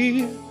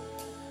be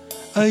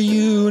a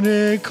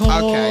unicorn.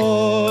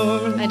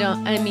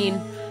 I mean,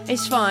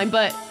 it's fine,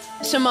 but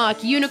so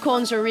Mark,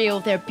 unicorns are real.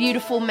 They're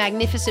beautiful,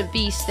 magnificent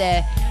beasts.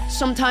 They're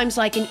sometimes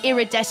like an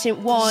iridescent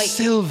white,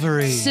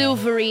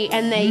 silvery,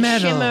 and they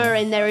Metal. shimmer,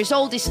 and they're as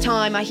old as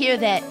time. I hear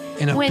that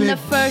In a when big- the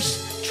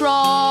first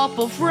drop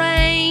of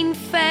rain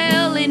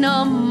fell in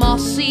a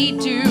mossy,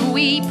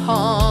 dewy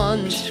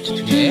pond.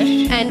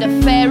 Yeah. And a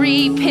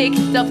fairy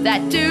picked up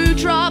that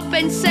dewdrop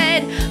and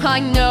said, I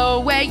know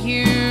where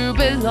you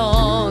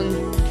belong.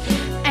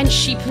 And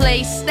she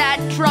placed that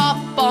drop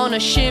on a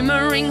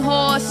shimmering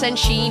horse, and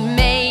she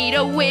made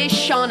a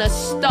wish on a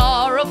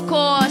star, of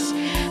course.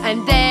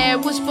 And there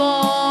was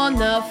born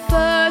the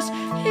first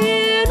unicorn.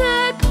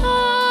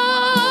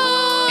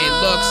 It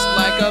looks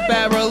like a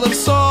barrel of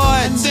swords.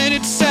 And then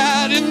it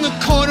sat in the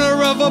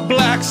corner of a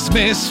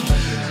blacksmith's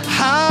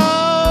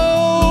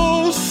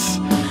house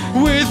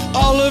with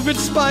all of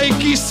its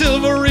spiky,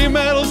 silvery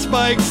metal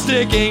spikes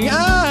sticking out.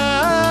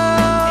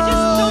 I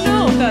just don't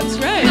know if that's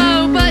right.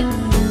 Oh, but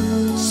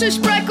so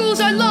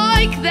Spreckles, I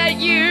like that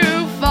you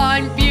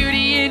find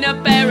beauty in a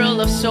barrel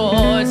of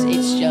swords.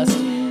 It's just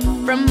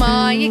from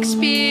my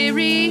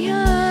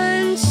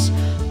experience,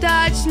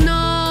 that's not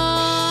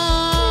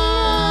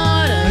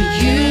a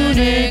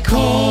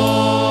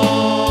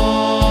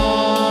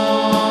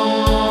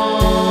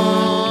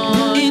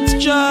unicorn. It's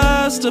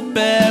just a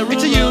barrel.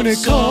 It's a of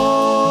unicorn.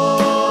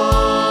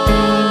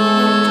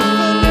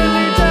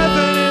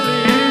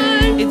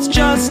 Definitely. It's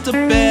just a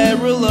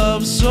barrel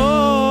of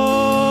swords.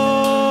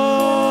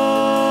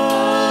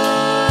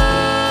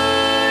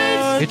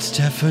 It's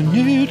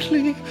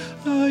definitely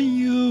a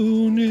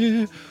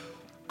unicorn.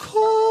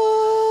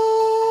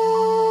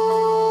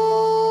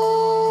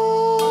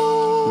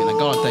 I mean, I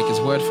gotta take his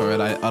word for it.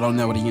 I don't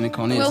know what a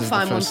unicorn is. We'll This is the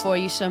find one first- for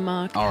you, Sir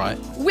Mark. All right.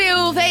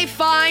 Will they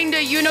find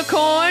a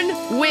unicorn?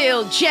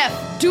 Will Jeff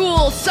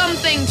duel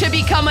something to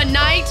become a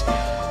knight?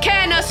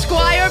 Can a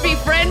squire be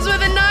friends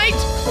with a knight?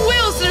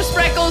 Will Sir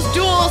Spreckles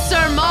duel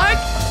Sir Mark?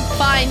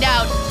 Find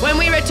out when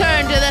we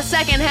return to the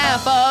second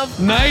half of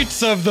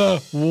Knights of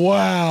the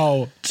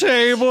Wow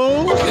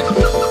Table.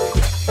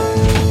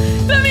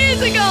 The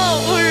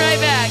Musical. We're right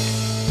back.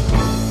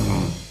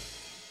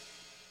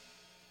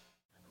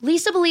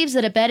 Lisa believes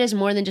that a bed is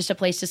more than just a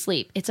place to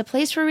sleep. It's a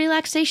place for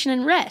relaxation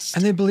and rest.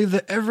 And they believe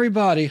that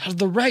everybody has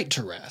the right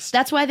to rest.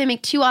 That's why they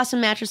make 2 awesome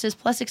mattresses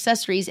plus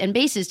accessories and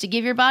bases to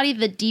give your body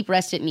the deep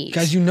rest it needs.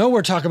 Guys, you know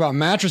we're talking about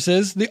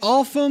mattresses. The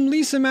all-foam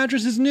Lisa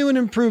mattress is new and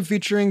improved,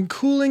 featuring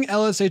cooling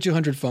LSA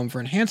 200 foam for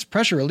enhanced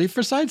pressure relief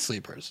for side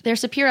sleepers. Their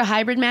Sapira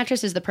hybrid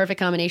mattress is the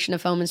perfect combination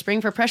of foam and spring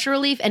for pressure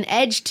relief and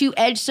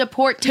edge-to-edge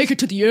support. Take it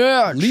to the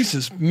edge.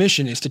 Lisa's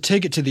mission is to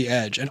take it to the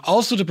edge and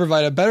also to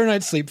provide a better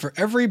night's sleep for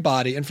every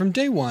body. And from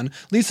day one,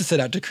 Lisa set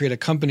out to create a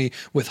company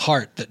with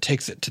heart that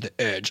takes it to the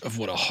edge of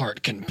what a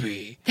heart can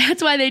be.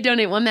 That's why they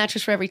donate 1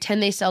 mattress for every 10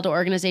 they sell to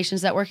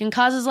organizations that work in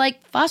causes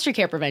like foster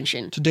care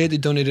prevention. To date, they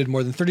donated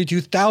more than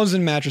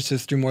 32,000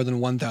 mattresses through more than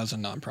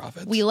 1,000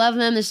 nonprofits. We love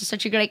them. This is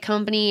such a great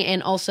company,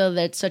 and also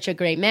that's such a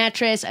great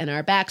mattress, and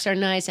our backs are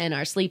nice, and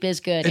our sleep is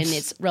good, and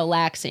it's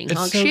relaxing.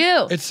 Honk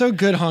shoe. It's so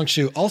good, honk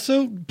shoe.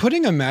 Also,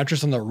 putting a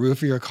mattress on the roof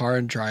of your car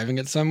and driving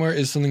it somewhere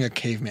is something a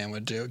caveman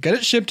would do. Get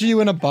it shipped to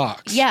you in a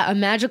box. Yeah, a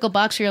magical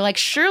box where you're like,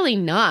 surely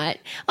not.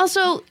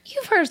 Also,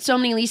 you've heard so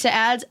many Lisa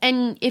ads,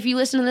 and if you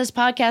listen to this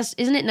podcast,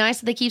 isn't it nice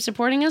that they keep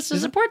supporting us? So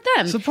support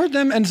them. Support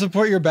them and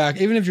support your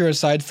back, even if you're a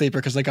side sleeper,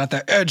 because they got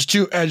that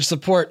edge-to-edge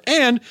support.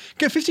 And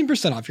get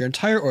 15% off your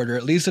entire order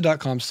at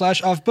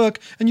lisa.com/offbook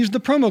and use the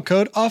promo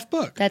code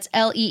offbook. That's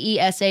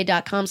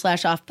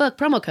leesa.com/offbook,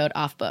 promo code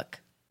offbook.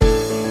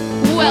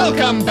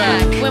 Welcome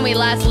back. When we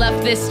last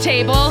left this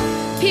table,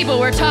 people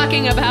were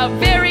talking about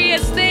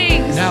various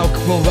things. Now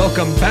we'll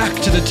welcome back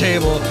to the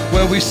table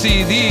where we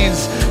see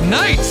these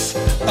Knights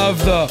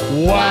of the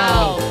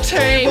Wow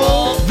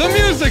Table, the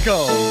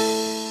musical.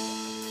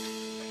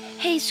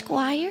 Hey,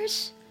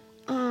 Squires.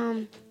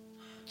 Do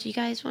you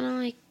guys want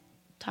to,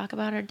 talk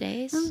about our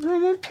days? I'm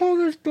gonna pull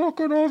this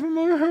bucket off of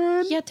my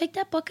head. Yeah, take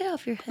that bucket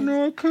off your head.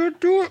 No, I can't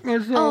do it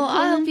myself. Oh,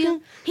 I'll help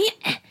you.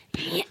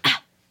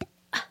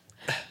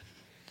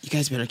 You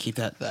guys better keep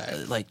that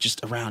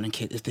just around in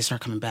case if they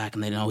start coming back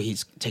and they know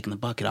he's taking the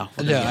bucket off.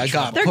 We're gonna Yeah, get in I got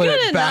trouble. They're put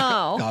gonna it back.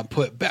 know. Got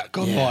put it back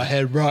on Yeah. my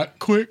head right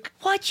quick.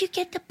 Why'd you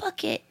get the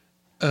bucket?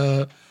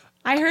 I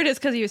heard it's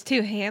because he was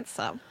too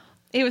handsome.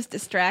 It was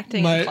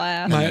distracting in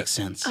class. That makes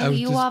sense. I Oh, was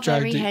you are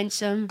very distracting-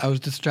 handsome. I was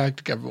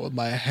distracting everyone with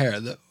my hair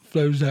that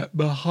flows out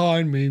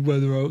behind me,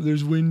 whether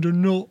there's wind or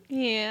not.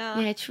 Yeah.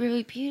 Yeah, it's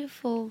really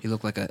beautiful. You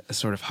look like a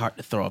sort of heart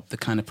to throw up, the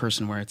kind of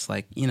person where it's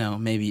like,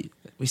 maybe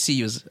we see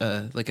you as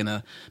like in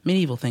a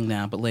medieval thing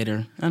now, but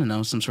later, I don't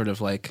know, some sort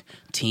of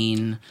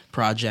teen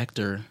project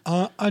or?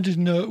 I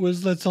didn't know it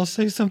was Let's All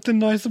Say Something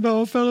Nice About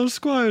Our Fellow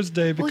Squires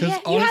Day because yeah,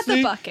 you had honestly,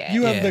 the bucket.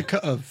 you have Yeah. the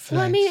cut of.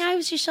 Well, I mean, I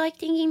was just like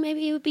thinking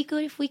maybe it would be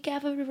good if we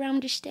gathered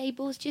around the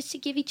stables just to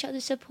give each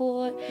other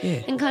support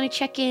and kind of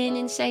check in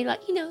and say,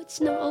 like, you know, it's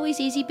not always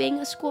easy being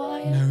a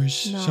squire. No, it's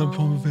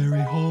sometimes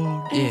very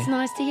hard. And it's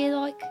nice to hear,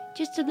 like,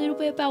 just a little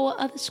bit about what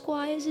other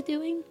squires are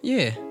doing.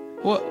 Yeah.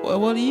 What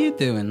are you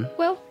doing?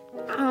 Well,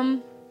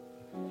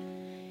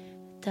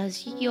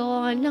 does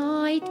your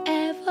knight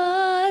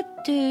ever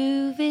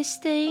do this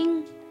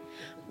thing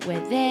where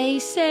they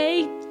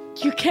say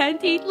you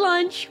can't eat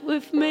lunch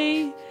with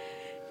me,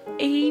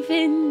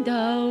 even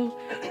though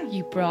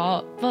you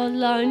brought the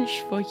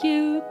lunch for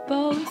you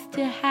both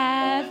to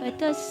have at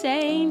the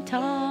same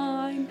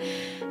time?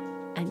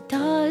 And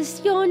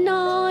does your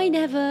knight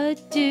ever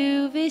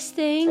do this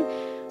thing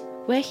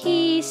where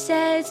he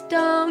says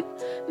don't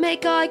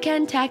make eye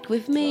contact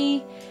with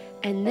me,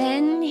 and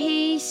then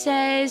he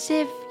says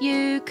if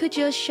you could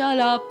just shut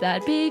up,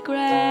 that'd be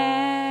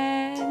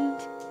grand?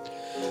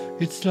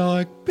 It's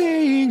like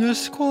being a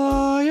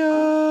squire,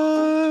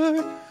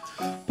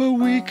 but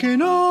we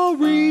can all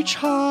reach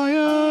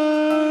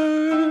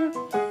higher.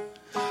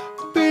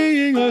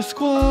 Being a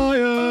squire,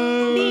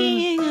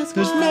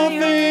 there's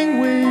nothing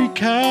we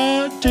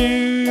can't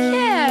do.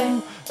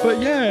 Yeah.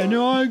 But yeah,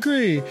 no, I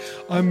agree.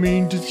 I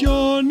mean, does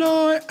your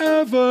knight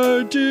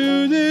ever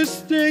do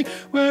this thing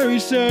where he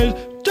says,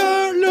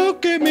 don't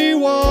look at me,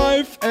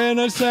 wife? And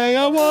I say,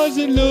 I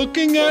wasn't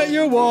looking at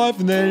your wife.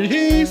 And then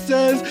he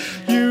says,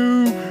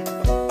 you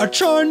are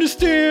trying to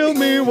steal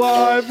me,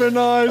 wife. And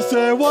I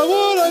say, why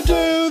would I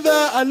do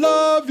that? I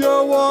love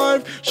your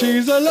wife.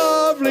 She's a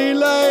lovely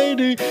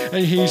lady.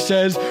 And he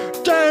says,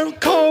 don't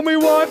call me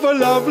wife, a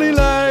lovely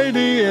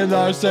lady. And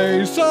I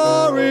say,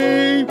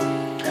 sorry.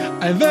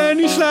 And then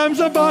he slams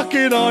a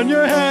bucket on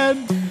your head.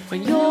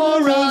 When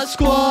you're a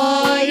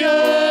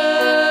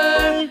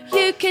squire,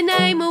 you can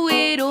aim a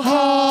little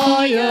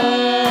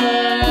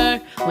higher.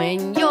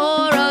 When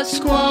you're a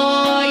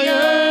squire,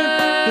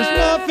 there's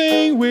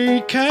nothing we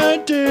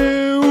can't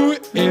do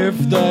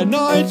if the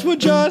knights would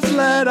just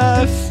let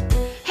us.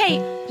 Hey,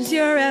 does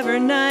your ever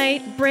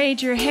knight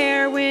braid your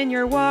hair when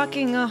you're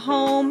walking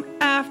home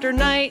after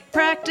night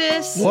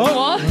practice?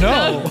 What?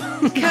 No.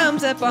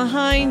 Comes up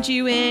behind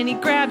you and he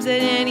grabs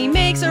it and he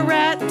makes a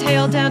rat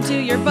tail down to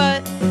your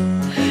butt.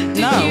 do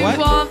you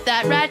want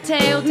that rat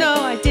tail? No,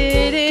 I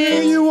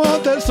didn't. Do you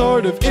want that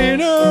sort of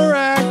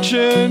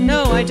interaction?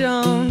 No, I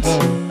don't.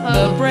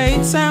 The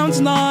braid sounds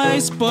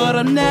nice, but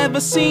I've never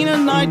seen a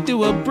knight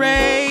do a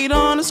braid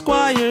on a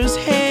squire's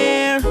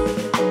hair.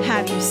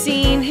 Have you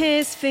seen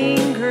his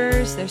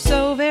fingers? They're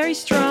so very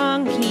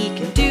strong. He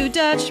can do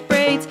Dutch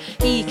braids.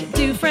 He can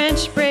do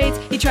French braids.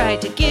 He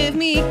tried to give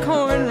me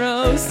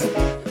cornrows.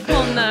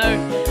 Oh no.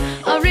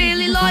 I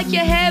really like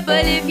your hair,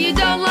 but if you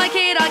don't like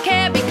it, I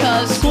care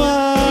because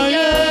Squires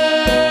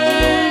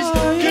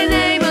can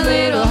aim a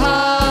little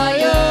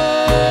higher.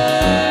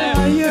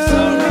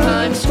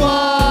 Sometimes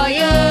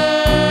squires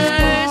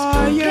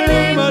can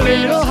aim a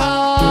little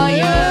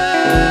higher.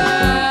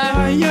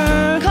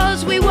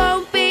 'Cause we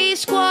won't be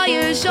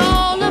squires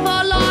all of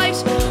our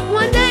lives.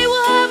 One day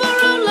we'll have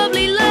our own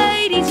lovely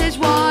ladies as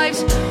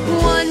wives.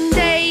 One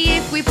day,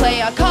 if we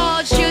play our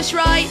cards just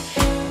right,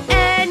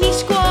 any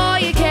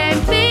squire can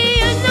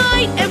be a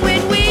knight. And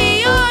when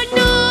we are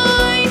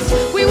knights,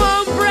 we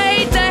won't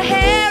braid the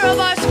hair of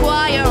our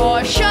squire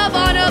or shove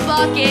on a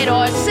bucket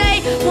or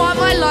say, want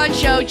my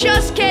lunch? Oh,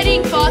 just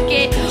kidding, fuck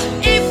it.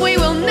 If we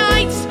will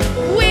knights,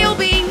 we'll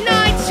be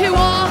knights who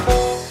are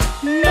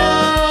knights.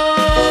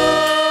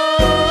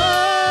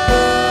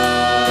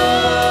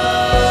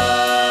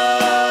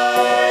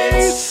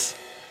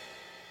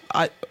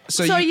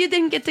 So Sorry, you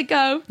didn't get to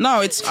go.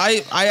 No, it's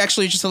I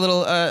actually just a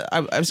little.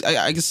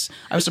 I guess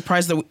I was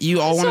surprised that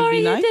you all wanted to Sorry, be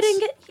you knights. didn't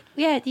get.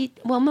 Yeah,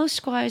 well, most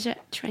squires are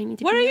training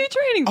to What be are you knights.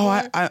 training for?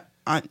 Oh,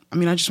 I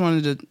mean, I just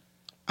wanted to.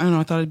 I don't know.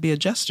 I thought I'd be a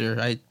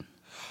jester.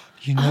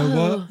 You know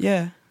what?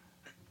 Yeah.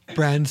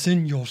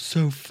 Branson, you're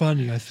so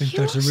funny. I think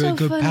You're that's a really so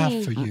good funny.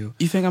 path for you.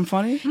 You think I'm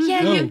funny?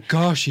 Yeah, Oh, you.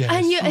 gosh, yes.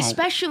 And you're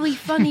especially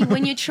funny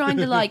when you're trying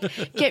to like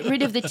get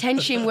rid of the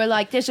tension where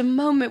like there's a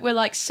moment where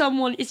like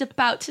someone is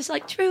about to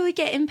like truly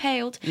get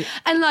impaled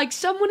and like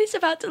someone is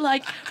about to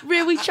like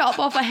really chop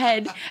off a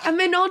head and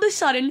then all of a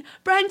sudden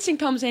Branson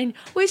comes in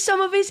with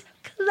some of his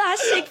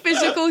classic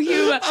physical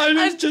humor. I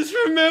was just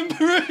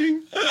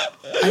remembering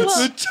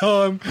the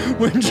time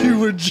when you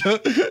were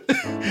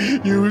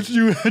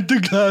you had the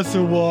glass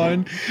of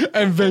wine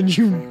and then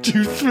you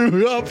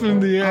threw it up in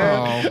the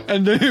air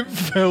and then it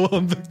fell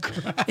on the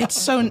ground. It's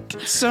so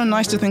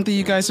nice to think that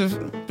you guys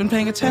have been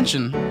paying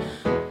attention.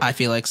 I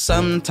feel like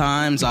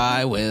sometimes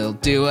I will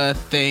do a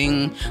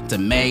thing to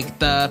make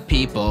the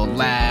people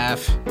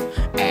laugh.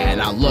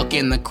 And I'll look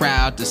in the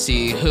crowd to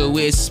see who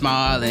is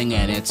smiling,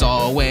 and it's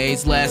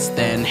always less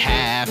than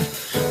half.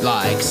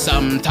 Like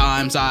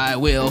sometimes I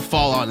will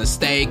fall on a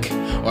stake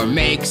or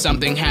make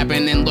something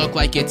happen and look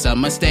like it's a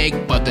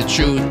mistake. But the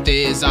truth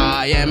is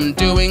I am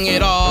doing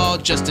it all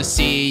just to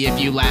see if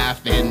you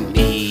laugh at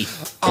me.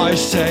 I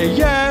say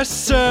yes,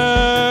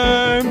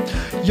 sir.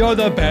 You're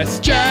the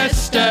best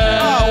jester.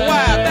 Oh,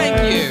 wow,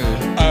 thank you.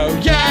 Oh,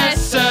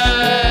 yes,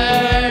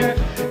 sir.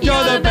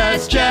 You're the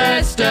best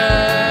jester.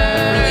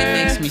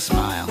 Really makes me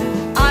smile.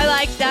 I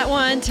liked that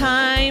one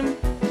time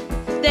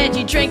that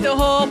you drank the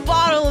whole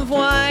bottle of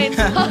wine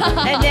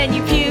and then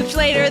you puked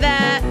later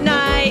that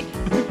night.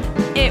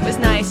 It was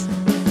nice.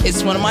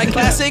 It's one of my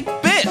classic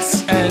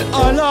bits. And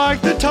I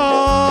like the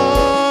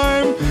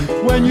time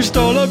when you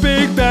stole a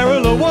big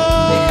barrel of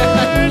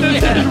wine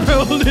and then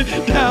rolled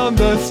it down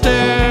the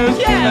stairs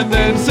and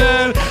then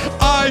said,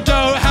 I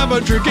don't have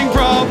a drinking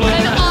problem.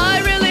 And I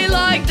really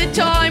liked the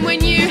time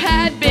when you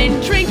had been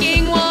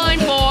drinking wine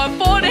for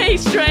 4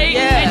 days straight.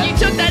 And you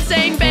took that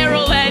same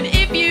barrel, and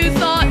if you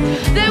thought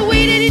that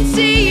we didn't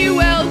see you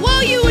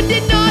well, you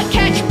did not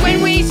catch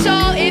when we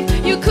saw if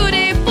you could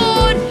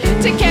afford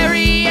to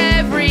carry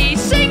every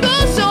single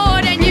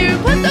sword. And you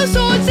put those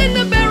swords in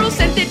the barrel,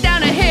 sent it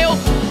down a hill.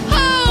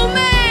 Oh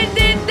man,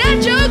 did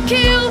that joke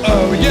kill?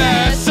 Oh,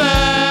 yes, sir.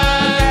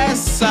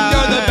 Yes, sir.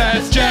 You're the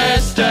best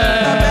jester.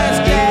 The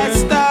best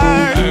jester.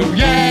 Oh,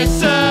 yes,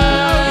 sir.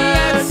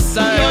 Yes,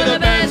 sir. You're the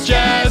best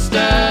jester.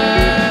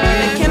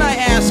 And can I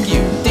ask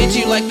you, did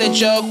you like the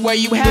joke where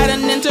you had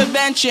an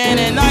intervention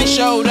and I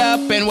showed up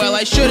and well,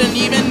 I shouldn't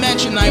even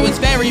mention I was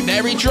very,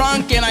 very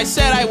drunk and I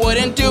said I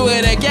wouldn't do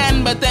it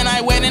again, but then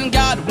I went and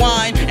got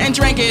wine and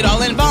drank it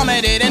all and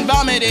vomited and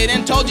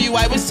told you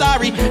I was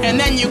sorry, and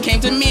then you came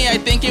to me, I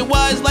think it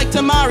was like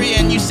Tamari,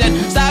 and you said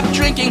stop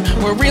drinking,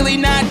 we're really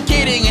not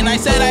kidding, and I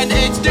said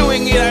it's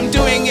doing it, I'm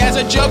doing it as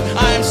a joke,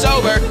 I'm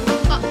sober.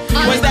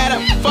 Was that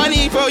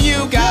funny for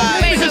you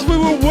guys? Because we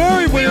were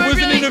worried when it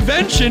was an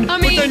intervention, I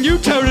but mean- then you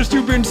told us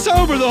you've been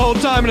sober the whole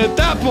time, and at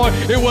that point,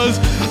 it was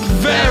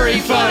very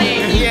funny.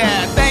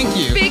 Yeah, thank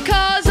you.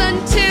 Because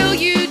until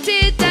you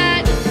did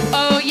that,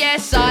 oh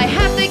yes, I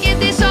have to get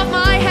this off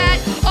my hat.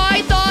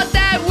 I thought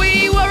that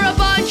we were a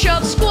bunch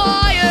of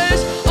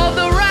squires of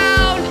the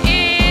round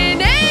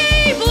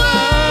enablers.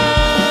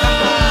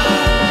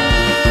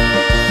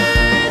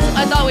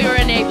 I thought we were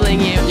enabling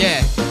you.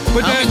 Yeah.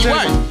 But How then can you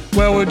weren't?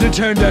 well, it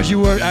turned out you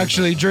weren't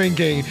actually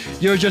drinking.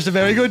 You were just a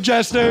very good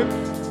jester.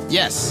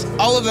 Yes,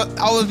 all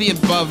of the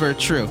above are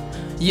true.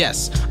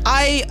 Yes,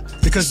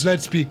 Because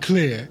let's be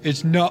clear,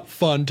 it's not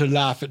fun to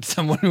laugh at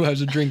someone who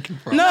has a drinking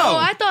problem. no. Oh,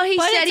 I thought he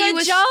But said it's he a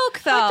was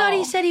joke, though. I thought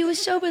he said he was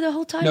sober the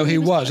whole time. No, he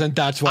was, and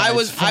that's why I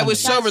was it's funny. I was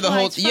sober That's the why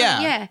whole it's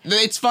funny, yeah.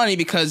 It's funny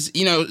because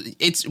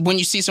it's when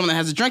you see someone that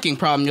has a drinking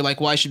problem, you're like,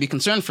 well, I should be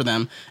concerned for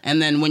them.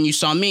 And then when you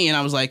saw me, and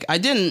I was like, I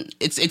didn't.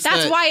 It's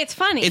That's why it's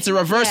funny. It's a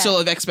reversal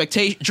of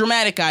expectation,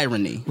 dramatic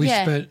irony. We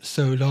Yeah. spent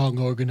so long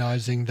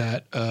organizing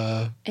that,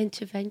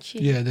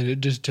 Intervention. yeah, that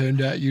it just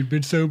turned out you'd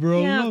been sober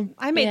all Yeah, along.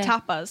 I made Yeah.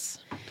 tapas.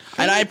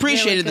 And I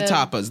appreciated They the were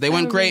tapas. They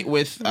went great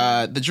with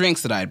the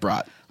drinks that I had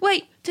brought.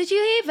 Wait, did you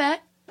hear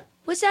that?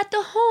 Was that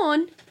the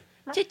horn?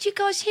 Did you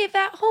guys hear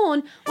that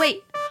horn?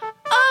 Wait.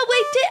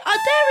 Oh,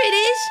 there it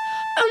is.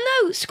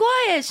 Oh no,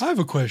 Squires. I have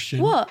a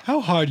question. What? How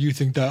hard do you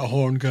think that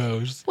horn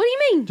goes? What do you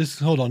mean? Just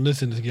hold on,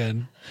 listen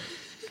again.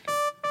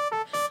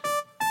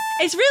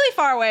 It's really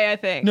far away, I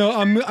think. No,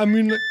 I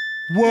mean, like,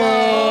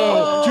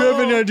 whoa! Do you have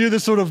any idea the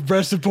sort of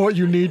breast support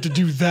you need to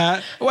do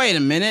that? Wait a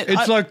minute.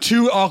 It's like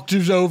 2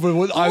 octaves over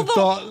what I Well, the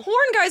thought.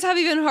 horn guys have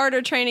even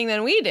harder training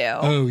than we do.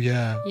 Oh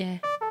yeah. Yeah.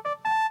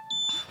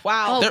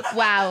 Wow. Oh,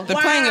 wow. they're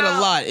playing it a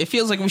lot. It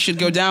feels like we should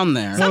go down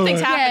there. Something's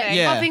Yeah. happening.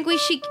 Yeah. I think we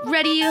should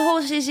ready your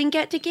horses and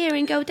get to gear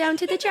and go down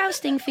to the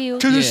jousting field.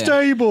 To the Yeah.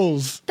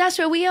 stables. That's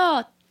where we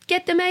are.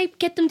 Get them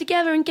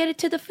together and get it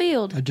to the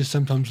field. I just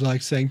sometimes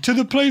like saying to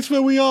the place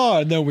where we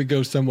are, and then we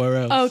go somewhere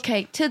else.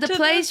 Okay, to the To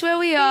place the where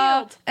we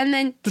are, field. and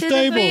then The to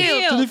stables. the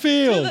field. To the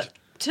field.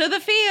 To the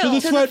field. To the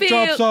the sweat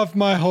field. drops off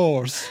my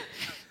horse.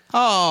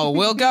 Oh,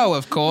 we'll go,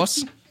 of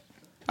course.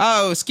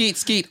 Oh,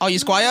 skeet, all you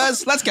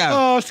squires, let's go.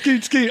 Oh,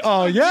 skeet, skeet.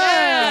 Oh,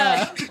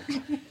 yeah.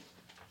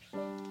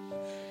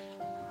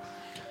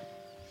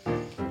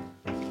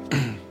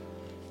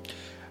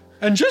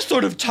 And just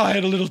sort of tie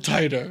it a little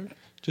tighter.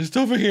 Just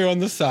over here on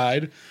the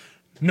side.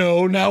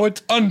 No, now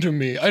it's under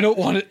me. I don't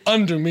want it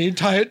under me.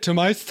 Tie it to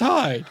my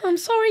side. I'm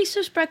sorry,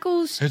 Sir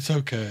Spreckles. It's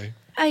okay.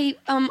 I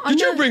Did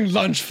you bring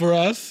lunch for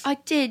us? I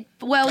did.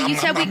 Well, you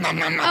said we.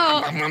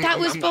 Oh, that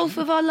was both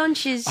of our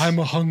lunches. I'm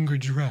a hungry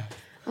giraffe.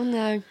 Oh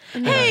no.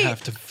 And I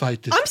have to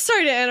fight this. I'm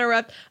sorry to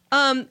interrupt.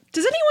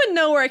 Does anyone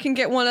know where I can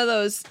get one of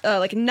those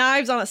like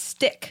knives on a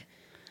stick?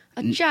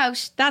 A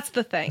joust. That's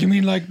the thing. You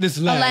mean like this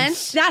lance?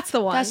 lance? That's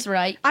the one. That's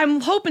right. I'm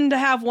hoping to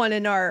have one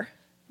in our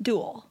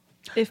duel,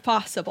 if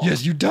possible.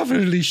 Yes, you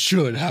definitely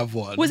should have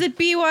one. Was it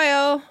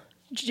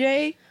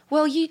BYOJ?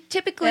 Well, you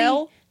typically,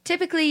 L?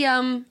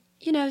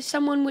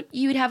 someone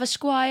you would have a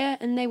squire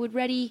and they would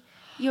ready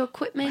your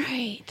equipment.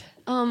 Right.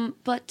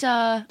 But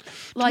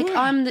like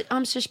I'm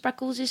Sir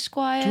Spreckles'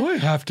 squire. Do I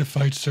have to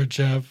fight Sir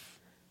Jeff?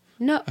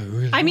 No.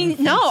 Really I mean,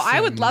 wanna no, fight I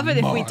Sir would love it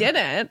if we Mark.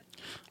 didn't.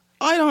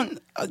 I don't...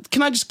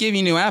 can I just give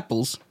you new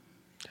apples?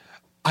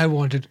 I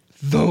wanted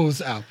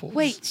those apples.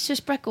 Wait, Sir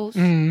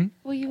Spreckles,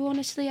 were you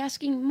honestly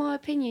asking my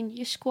opinion,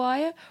 your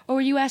squire? Or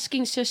were you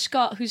asking Sir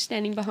Scott, who's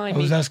standing behind I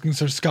me? was asking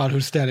Sir Scott,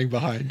 who's standing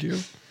behind you.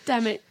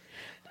 Damn it.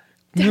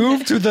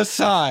 Move to the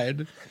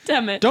side.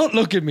 Damn it. Don't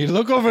look at me.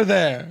 Look over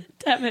there.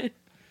 Damn it.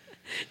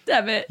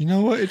 Damn it. You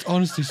know what? It's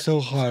honestly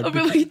so hard. I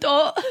really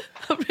thought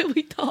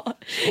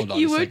Hold on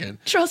you a were second.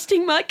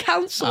 trusting my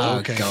counsel.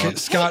 Okay,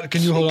 Scott,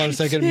 can you hold on a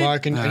second,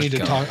 Mark? And I need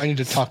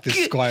to talk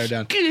this squire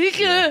down.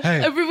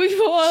 I really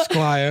thought.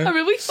 Squire. I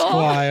really thought.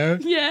 Squire.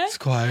 Yeah.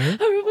 Squire.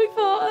 I really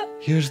thought.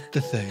 Here's the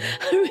thing.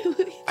 I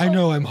really thought. I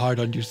know I'm hard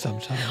on you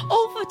sometimes.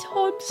 All the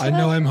time, sir. I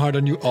know I'm hard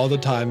on you all the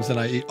times, and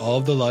I eat all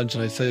of the lunch,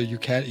 and I say you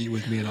can't eat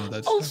with me and all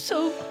that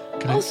stuff.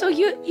 Also,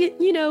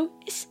 you know,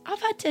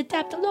 I've had to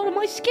adapt a lot of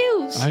my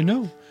skills. I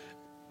know.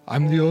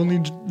 I'm the only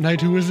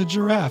knight who is a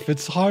giraffe.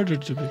 It's harder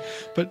to be.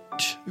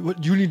 But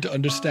what you need to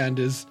understand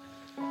is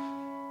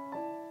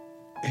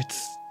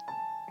it's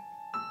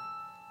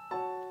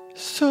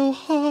so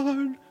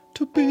hard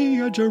to be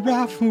a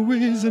giraffe who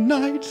is a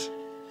knight.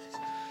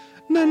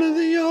 None of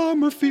the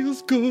armor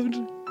feels good.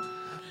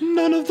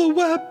 None of the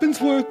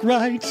weapons work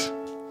right.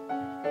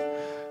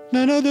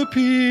 None of the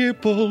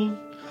people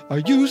are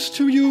used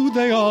to you.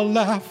 They all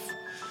laugh.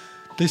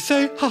 They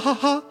say, ha ha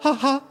ha ha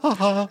ha ha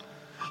ha.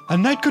 A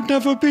knight could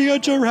never be a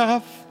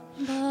giraffe.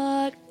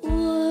 But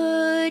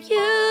would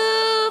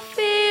you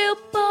feel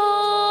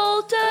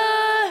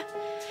bolder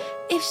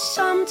if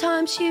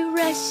sometimes you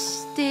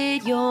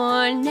rested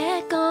your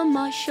neck on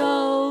my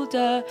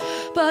shoulder?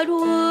 But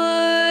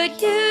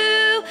would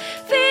you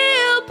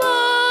feel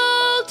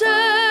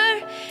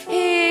bolder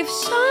if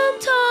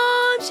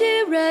sometimes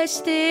you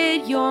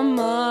rested your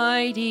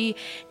mighty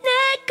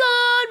neck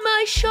on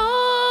my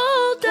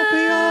shoulder? I'll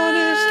be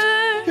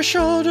honest, your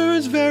shoulder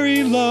is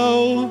very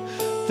low.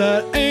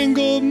 That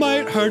angle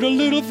might hurt a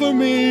little for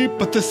me,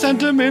 but the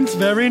sentiment's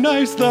very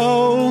nice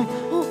though.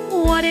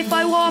 What if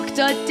I walked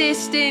a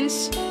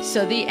distance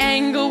so the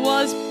angle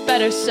was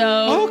better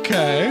so?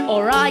 Okay.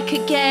 Or I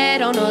could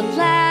get on a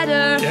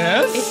ladder.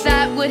 Yes? If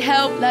that would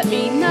help, let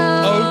me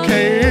know.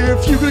 Okay,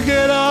 if you could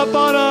get up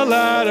on a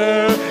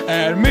ladder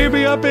and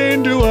maybe up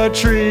into a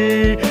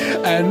tree,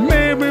 and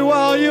maybe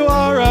while you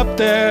are up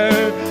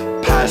there,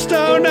 pass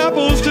down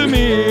apples to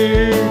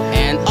me.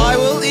 And I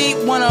will eat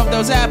one of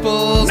those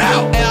apples.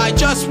 Now. And I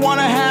just want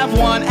to have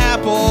one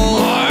apple.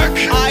 Mark.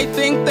 I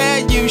think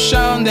that you've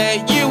shown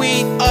that you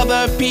eat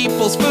other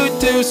people's food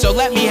too, so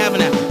let me have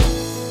an apple.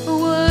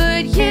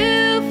 Would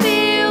you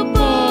feel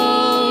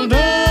bolder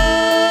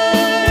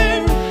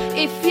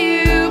if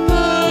you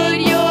put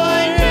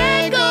your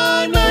neck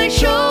on my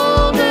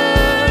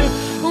shoulder?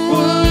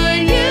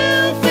 Would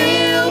you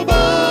feel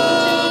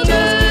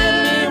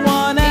bolder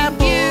One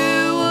apple. if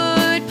you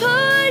would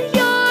put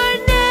your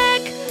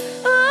neck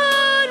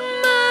on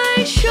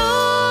my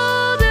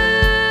shoulder?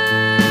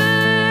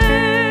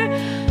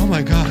 Oh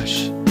my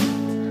gosh.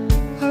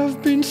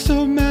 I've been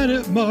so mad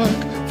at Mark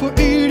for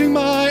eating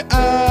my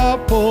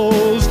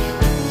apples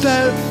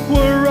that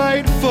were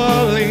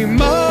rightfully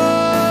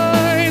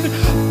mine.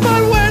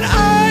 But when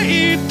I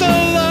eat the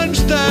lunch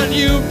that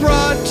you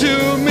brought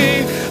to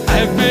me,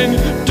 I've been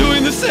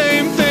doing the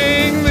same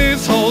thing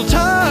this whole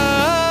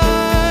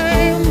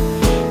time.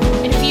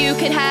 And if you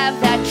could have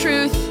that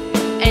truth,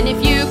 and if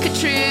you could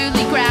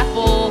truly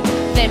grapple,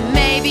 then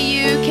maybe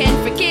you can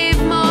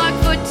forgive Mark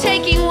for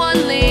taking one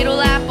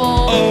little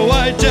apple. Oh,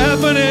 I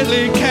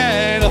definitely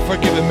can. I'll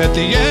forgive him at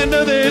the end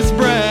of this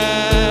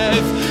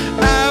breath,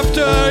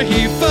 after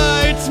he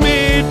fights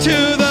me to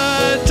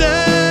the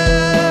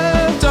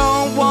death.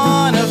 Don't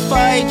wanna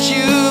fight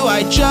you,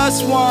 I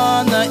just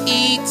wanna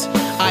eat.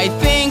 I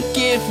think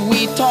if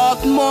we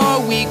talked more,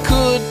 we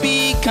could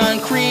be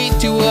concrete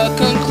to a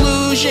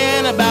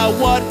conclusion about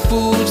what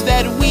foods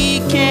that we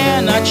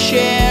cannot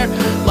share.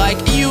 Like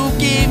you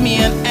give me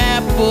an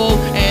apple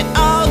and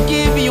I'll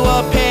give you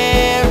a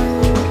pear.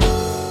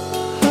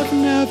 I've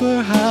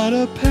never had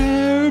a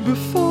pear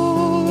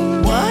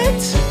before.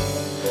 What?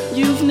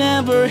 You've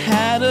never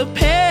had a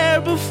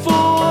pear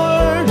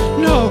before?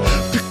 No,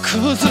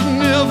 because I've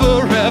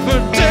never ever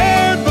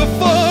dared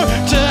before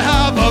to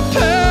have a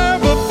pear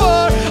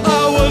before. I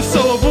was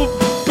so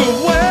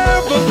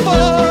beware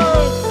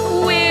before.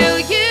 Will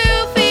you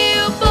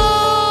feel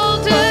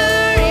bolder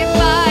if I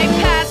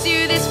pass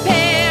you this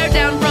pear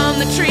down from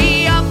the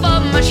tree off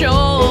of my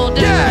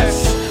shoulder? Yes.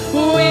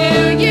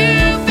 Will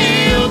you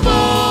feel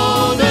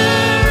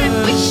bolder if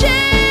we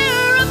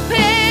share a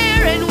pear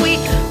and we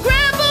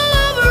grapple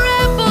over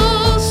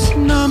apples?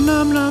 Nom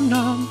nom nom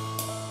nom.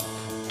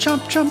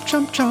 Chomp chomp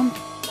chomp chomp.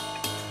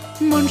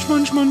 Munch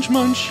munch munch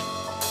munch.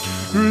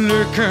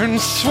 Lick and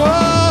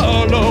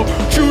swallow.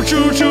 Chew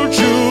chew chew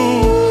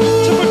chew.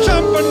 Chompa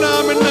chompa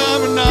nom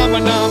nom nom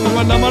nom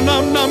nom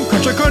nom nom.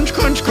 Crunch crunch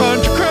crunch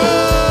crunch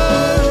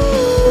crunch.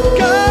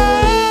 Gulp.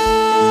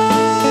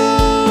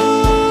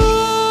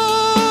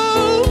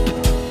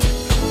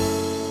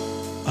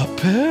 A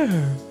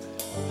pear.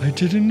 I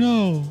didn't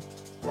know.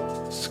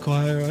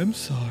 Squire, I'm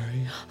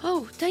sorry.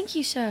 Oh, thank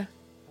you, sir.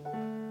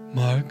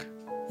 Mark,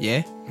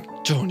 Yeah?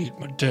 don't eat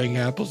my dang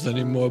apples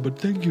anymore, but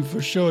thank you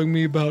for showing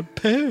me about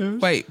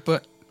pears. Wait,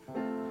 but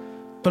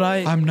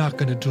I'm not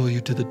going to duel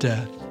you to the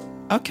death.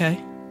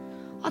 Okay.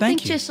 I Thank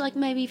think you. just like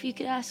maybe if you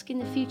could ask in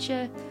the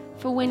future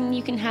for when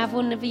you can have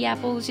one of the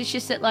apples. It's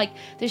just that like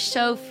there's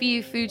so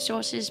few food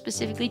sources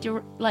specifically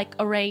to like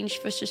arrange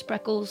for Sir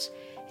Spreckles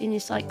in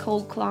this like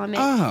cold climate.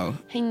 Oh.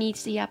 He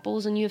needs the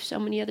apples, and you have so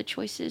many other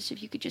choices.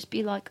 If you could just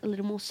be like a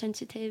little more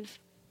sensitive.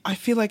 I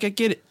feel like I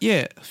get it.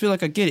 Yeah, I feel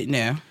like I get it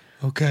now.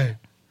 Okay.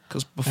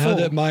 Because Now before...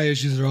 that my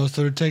issues are all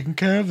sort of taken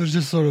care of, there's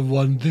just sort of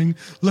one thing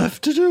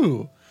left to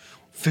do.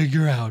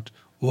 Figure out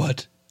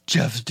what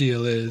Jeff's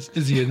deal is.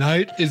 Is he a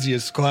knight? Is he a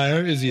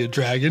squire? Is he a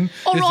dragon?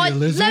 All is right, he a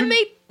lizard?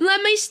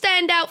 let me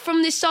stand out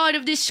from this side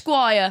of this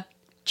squire,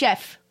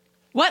 Jeff.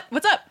 What?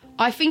 What's up?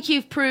 I think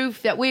you've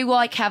proved that we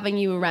like having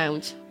you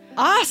around,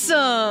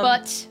 Awesome.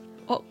 but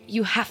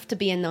you have to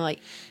be a knight.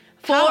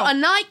 For How? a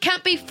knight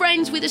can't be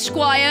friends with a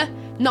squire,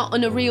 not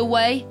in a real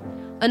way,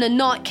 and a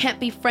knight can't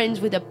be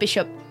friends with a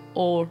bishop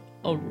or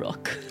a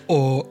rook.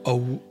 Or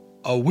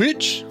a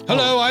witch?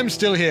 Hello, I'm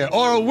still here.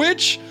 Or a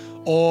witch?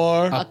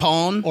 Or A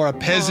pawn? or a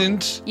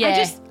peasant?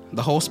 Yeah.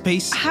 The horse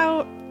piece?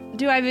 How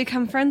do I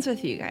become friends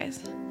with you guys?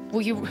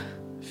 Well, you.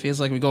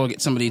 Feels like we gotta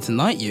get somebody to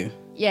knight you.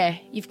 Yeah,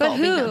 you've But got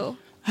to be. who?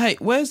 Hey,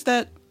 where's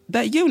that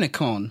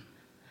unicorn?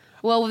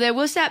 Well, there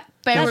was that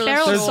barrel,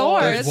 barrel of of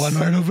swords. There's one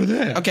right over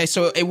there. Okay,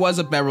 so it was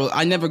a barrel.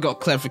 I never got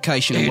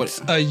clarification on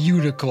It's what... a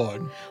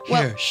unicorn.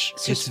 Well, Here, shh.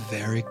 so- It's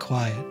very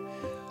quiet.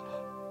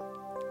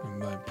 I'm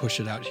gonna push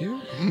it out here.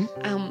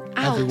 Ow,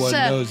 Everyone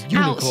sir, knows ow,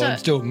 unicorns sir,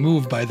 don't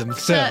move by sir,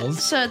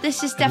 themselves. sir,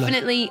 this is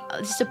definitely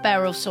this is a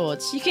barrel of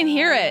swords. You can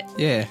hear it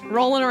Yeah,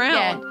 rolling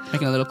around. Yeah.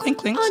 making a little clink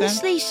clink sound.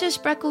 Honestly, Sir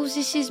Spreckles,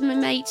 this is my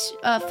mate's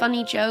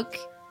funny joke.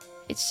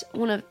 It's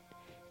one of,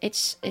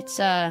 it's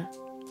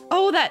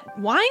Oh, that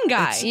wine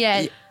guy.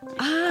 yeah,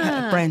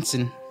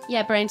 Branson.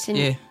 yeah, Branson.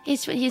 Yeah.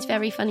 His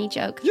very funny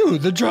joke. You,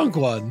 the drunk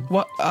one.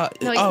 What? No,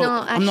 it's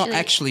not I'm not actually.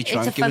 actually It's a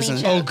drunk. It was funny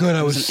an, joke. Oh, good. I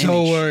it was an so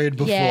image. worried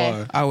before.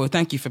 Yeah. Oh, well,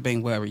 thank you for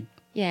being worried.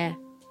 Yeah.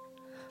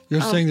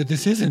 You're saying that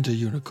this isn't a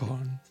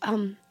unicorn.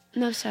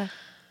 No, sir.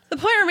 The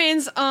point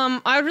remains,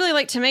 I would really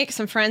like to make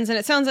some friends, and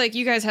it sounds like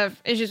you guys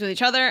have issues with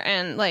each other,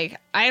 and like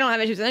I don't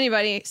have issues with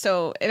anybody.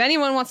 So if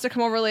anyone wants to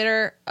come over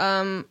later,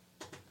 I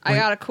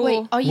got a cool.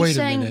 Wait, are you Wait a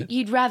saying minute.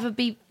 you'd rather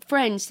be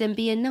friends than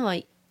be a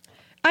knight?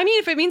 I mean,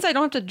 if it means I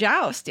don't have to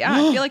joust, yeah,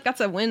 I feel like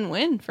that's a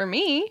win-win for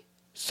me.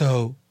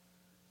 So,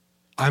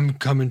 I'm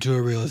coming to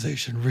a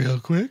realization real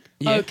quick.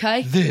 Yeah.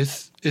 Okay.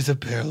 This is a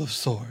barrel of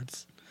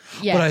swords.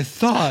 Yeah. But I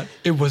thought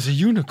it was a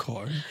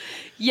unicorn.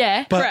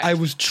 yeah. But Correct. I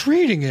was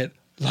treating it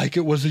like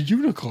it was a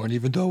unicorn,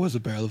 even though it was a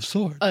barrel of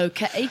swords.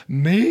 Okay.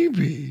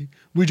 Maybe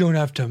we don't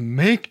have to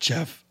make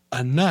Jeff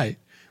a knight.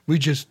 We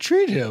just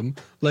treat him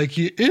like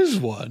he is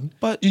one,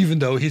 But- even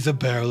though he's a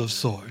barrel of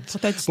swords.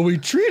 But that's- But we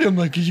treat him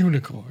like a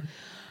unicorn.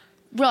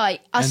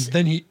 Right. And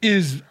then he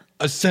is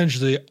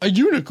essentially a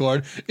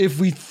unicorn if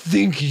we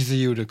think he's a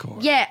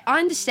unicorn. Yeah, I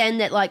understand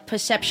that like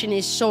perception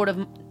is sort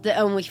of the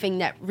only thing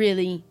that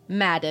really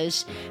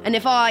matters. And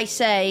if I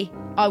say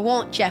I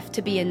want Jeff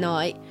to be a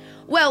knight,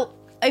 well,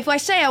 if I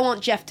say I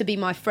want Jeff to be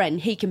my friend,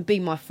 he can be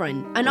my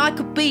friend. And I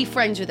could be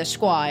friends with a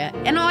squire.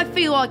 And I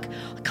feel like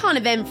I kind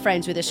of am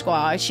friends with a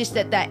squire. It's just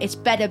that it's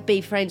better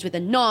be friends with a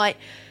knight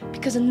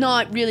because a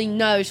knight really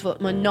knows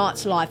what my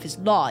knight's life is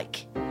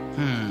like.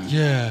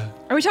 Yeah.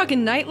 Are we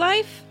talking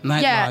nightlife?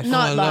 Nightlife. Yeah, Oh,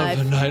 I love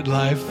the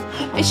nightlife.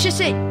 nightlife. It's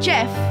just it,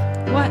 Jeff.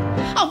 What?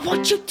 I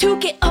want you to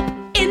get up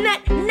in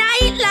that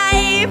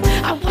nightlife.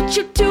 I want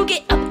you to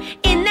get up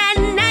in that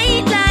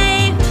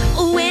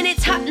nightlife. When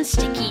it's hot and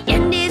sticky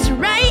and it's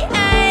right.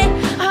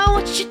 I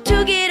want you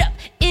to get up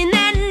in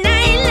that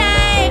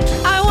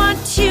nightlife. I want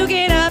to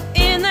get up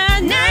in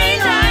the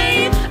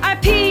nightlife. I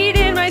peed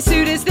in my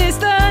suit. Is this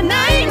the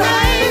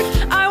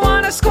nightlife? I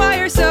want a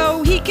squire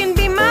so he can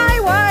be my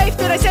wife.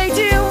 Did I say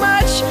too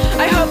much?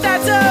 I hope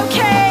that's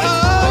okay.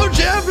 Oh,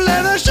 Jeff,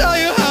 let us show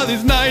you how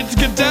these nights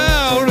get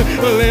down.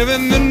 We're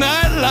living the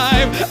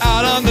nightlife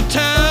out on the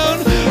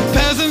town.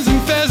 Peasants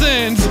and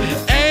pheasants,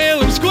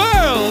 ale and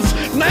squirrels.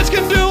 Knights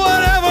can do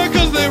whatever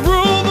because they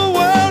rule the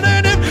world.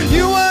 And if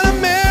you want to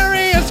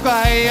marry a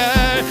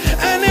squire,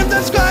 and if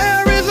the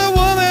squire is a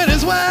woman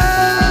as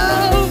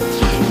well,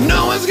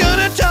 no one's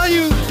gonna tell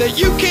you that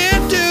you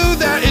can't do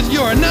that. If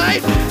you're a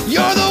knight,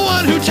 you're the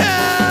one who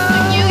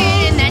tells. You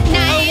get in that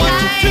I want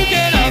you to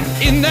get up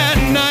in that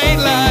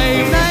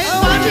nightlife. I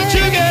want you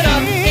to get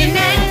up in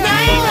that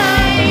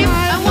nightlife.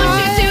 I want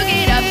you to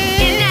get up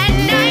in that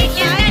night,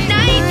 in that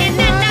night, in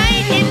that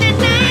night, in that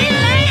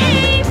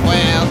nightlife.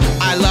 Well,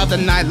 I love the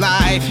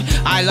nightlife.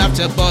 I love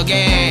to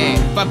boogie.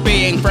 But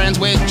being friends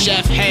with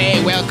Jeff,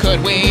 hey, well,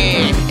 could we?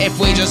 If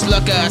we just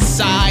look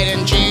aside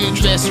and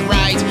do this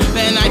right,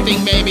 then I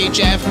think maybe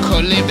Jeff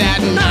could live that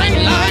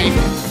nightlife.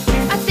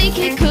 I think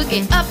he could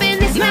get up in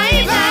this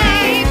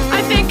nightlife.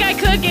 I think I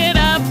could get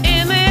up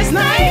in this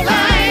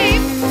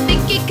nightlife. I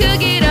think he could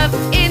get up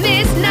in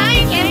this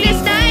night, in this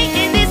night,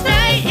 in this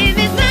night, in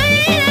this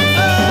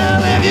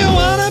nightlife. If you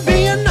wanna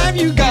be a knight,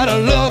 you gotta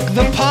look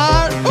the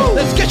part.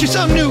 Let's get you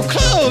some new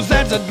clothes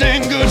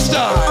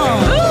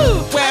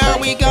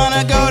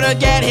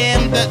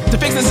to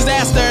fix this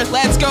disaster,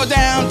 let's go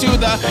down to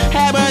the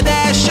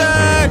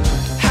haberdasher.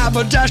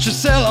 Haberdashers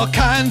sell all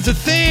kinds of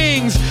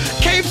things.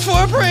 Capes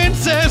for a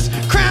princess,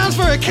 crowns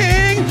for a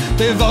king.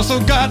 They've also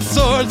got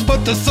swords,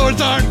 but the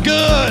swords aren't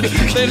good.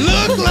 They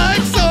look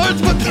like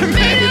swords, but they're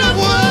made of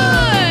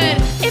wood.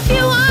 If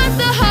you want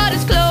the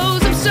hottest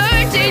clothes, I'm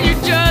certain you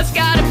just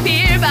gotta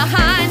peer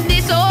behind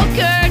this old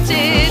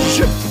curtain.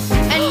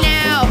 And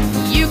now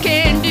you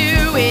can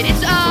do it.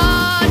 It's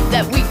odd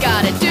that we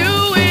gotta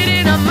do it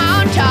in a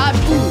montage.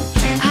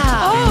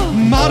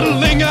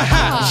 Modeling a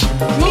hat.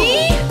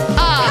 Me?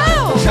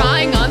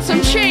 Trying on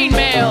some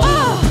chainmail.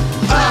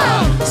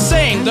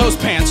 Saying those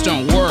pants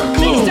don't work.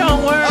 These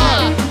don't work.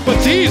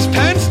 But these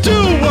pants do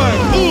work.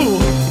 Ooh,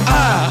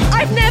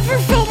 I've never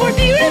felt more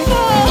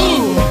beautiful.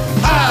 ooh,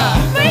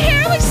 My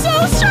hair looks so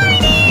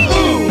shiny.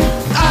 ooh,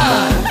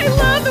 I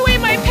love the way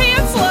my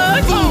pants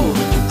look.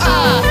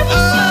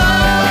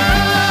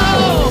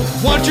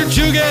 Want you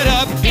to get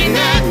up in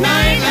that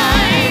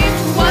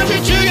nightlife. Want you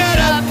to get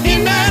up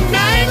in that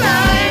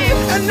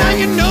nightlife. And now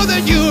you know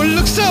that you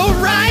look so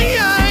right.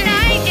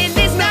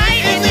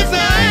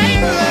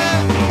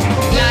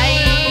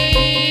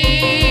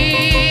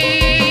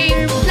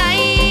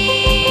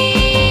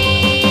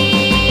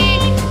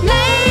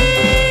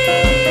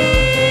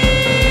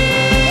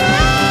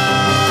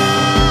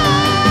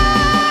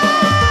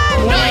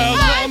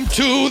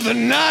 To the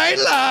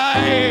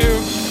nightlife.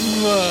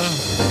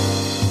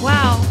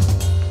 Wow.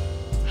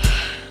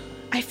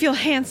 I feel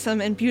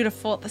handsome and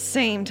beautiful at the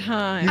same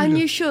time. And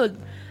you should.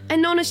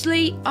 And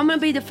honestly, I'm gonna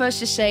be the first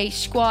to say,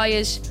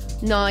 squires,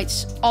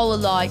 knights, all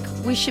alike,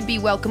 we should be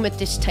welcome at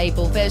this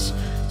table. There's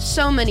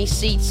so many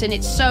seats and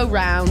it's so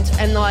round,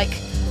 and like,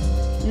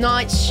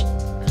 knights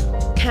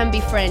can be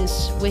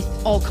friends with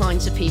all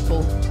kinds of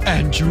people.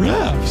 And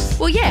giraffes.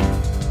 Well,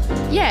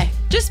 yeah.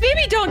 Just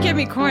maybe don't give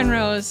me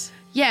cornrows.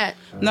 Yeah.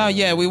 No,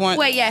 yeah, we want.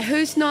 Wait, yeah,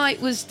 whose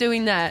knight was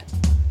doing that?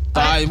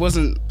 It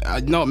wasn't.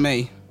 Not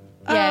me.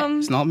 Yeah.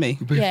 It's not me.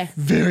 It'd be Yeah.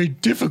 very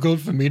difficult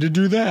for me to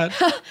do that.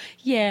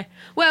 Yeah.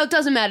 Well, it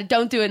doesn't matter.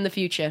 Don't do it in the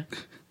future.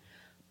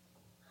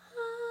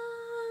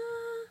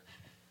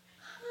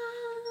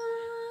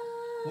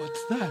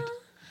 What's that?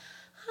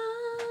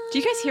 Do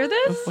you guys hear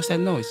this? What's that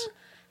noise?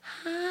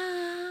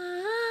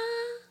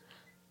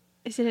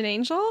 Is it an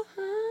angel?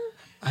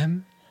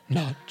 I'm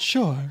not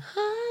sure.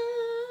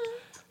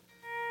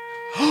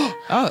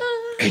 Oh,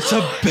 It's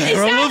a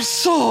barrel of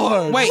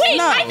swords. wait,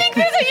 no. I think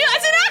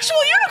it's an actual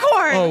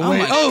unicorn. Oh, wait.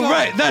 my Oh, God.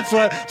 right. That's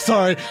what.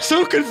 Sorry.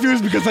 So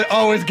confused because I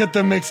always get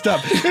them mixed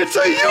up. It's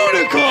a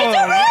unicorn.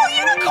 Real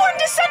unicorn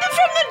descended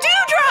from the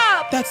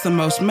dewdrop. That's the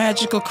most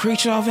magical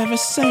creature I've ever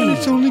seen.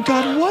 It's only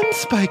got one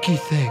spiky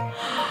thing.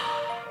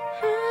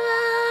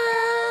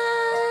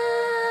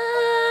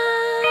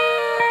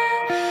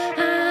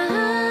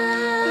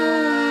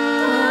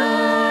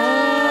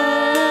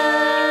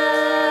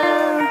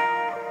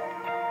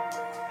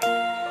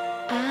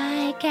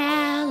 I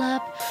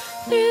gallop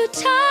through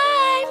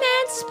time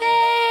and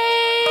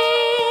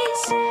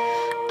space.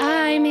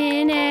 I'm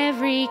in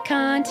every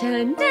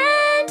continent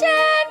and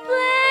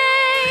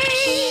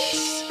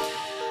place.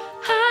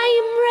 I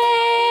am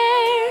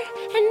rare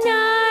and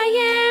I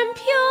am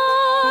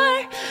pure,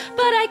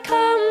 but I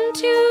come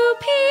to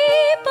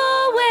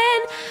people when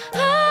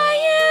I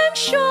am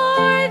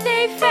sure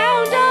they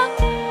found a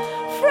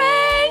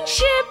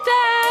friendship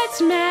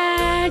that's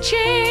magic.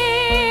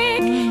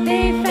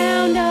 They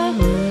found a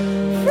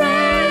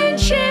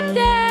friendship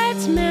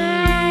that's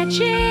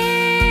magic.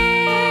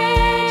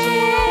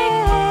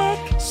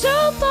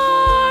 So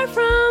far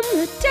from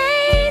the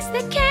days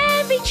that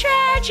can be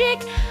tragic,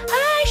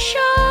 I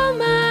show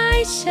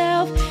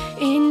myself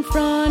in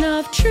front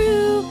of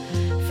true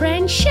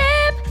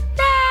friendship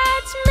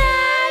that's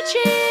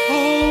magic.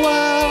 Oh,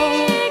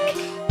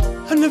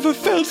 wow. I never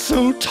felt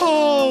so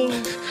tall.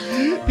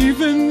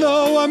 Even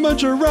though I'm a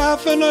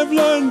giraffe and I've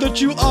learned that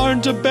you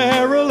aren't a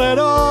barrel at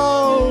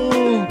all.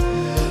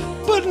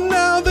 But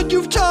now that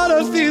you've taught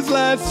us these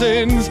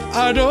lessons,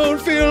 I don't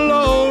feel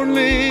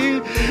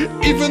lonely.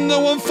 Even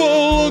though I'm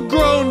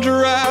full-grown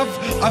giraffe,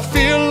 I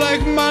feel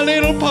like My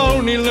Little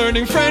Pony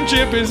learning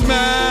friendship is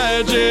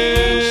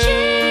magic.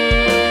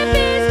 Friendship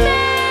is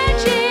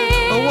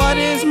magic. What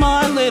is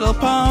My Little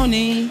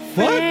Pony?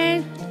 What?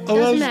 Oh,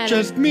 Doesn't that's matter.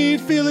 just me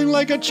feeling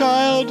like a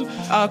child.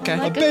 Okay.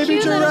 Like A baby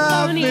cute little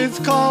giraffe pony. is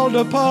called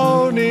a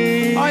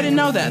pony. Oh, I didn't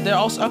know that. They're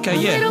also okay.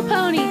 Yeah. Little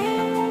pony.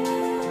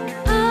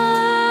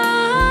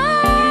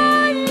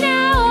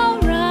 Now I'll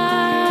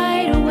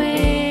ride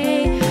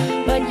away,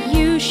 but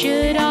you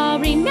should all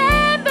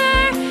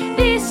remember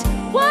this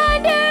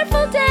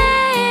wonderful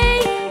day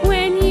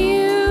when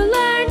you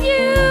learn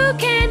you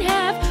can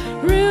have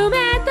room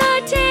at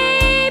the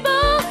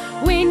table,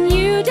 when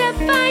you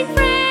define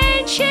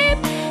friendship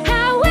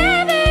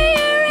however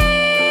you're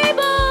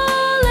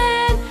able,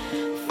 and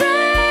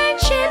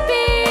friendship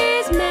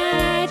is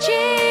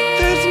magic.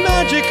 There's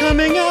magic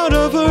coming out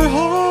of her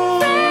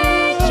home.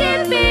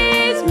 Friendship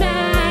is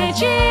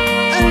magic.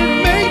 And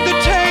it made the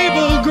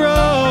table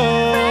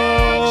grow.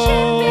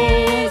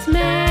 Friendship is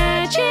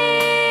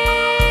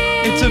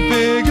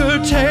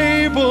bigger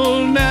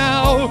table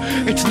now.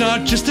 It's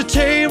not just a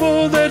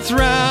table that's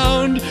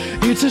round,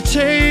 it's a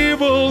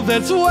table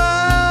that's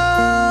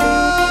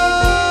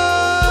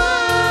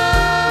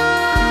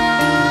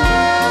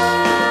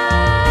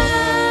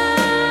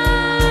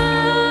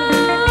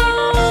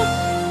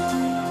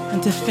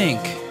And to think,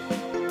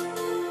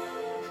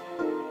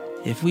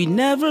 if we'd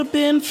never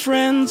been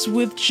friends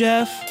with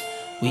Jeff,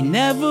 we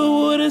never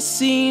would have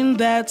seen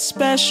that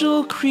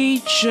special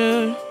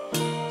creature.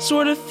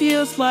 Sort of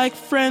feels like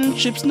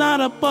friendship's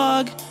not a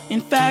bug.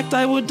 In fact,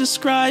 I would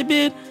describe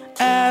it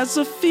as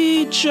a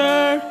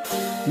feature.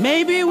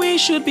 Maybe we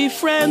should be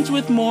friends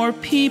with more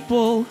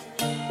people.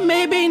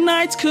 Maybe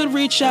Knights could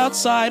reach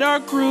outside our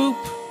group.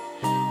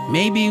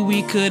 Maybe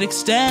we could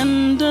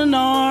extend an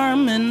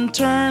arm and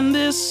turn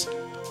this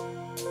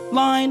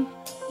line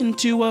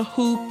into a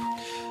hoop.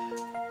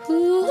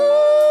 hoop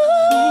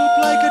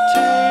like a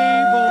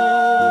table.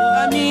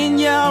 I mean,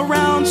 yeah,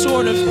 round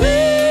sort of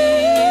thing.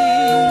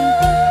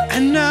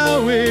 And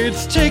now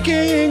it's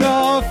taking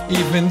off,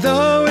 even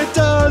though it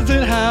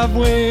doesn't have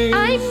wings.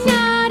 I'm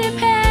not a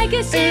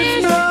Pegasus.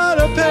 It's not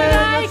a But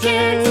I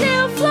can Pegasus.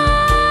 still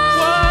fly.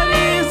 What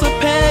is a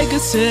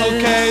Pegasus?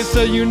 Okay,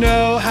 so you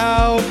know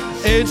how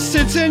it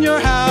sits in your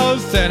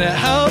house and it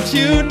helps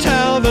you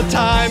tell the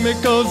time.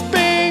 It goes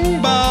bing I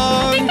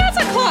bong. think that's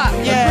a clock.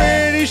 Yeah.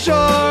 I'm pretty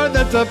sure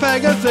that's a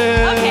Pegasus.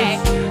 Okay.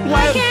 I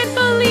What? can't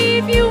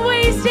believe you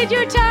wasted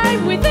your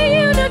time with a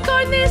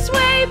unicorn this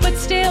way, but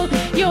still,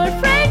 your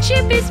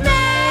friendship is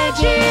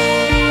magic.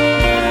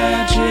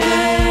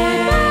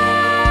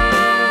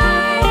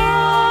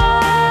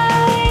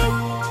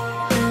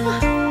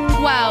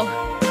 Wow,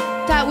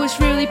 that was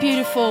really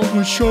beautiful.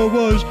 It sure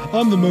was.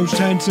 I'm the most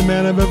handsome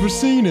man I've ever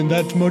seen, and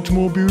that's much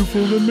more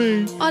beautiful than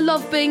me. I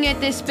love being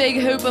at this big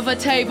hoop of a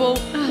table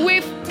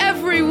with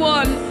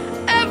everyone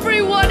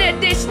at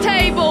this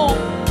table.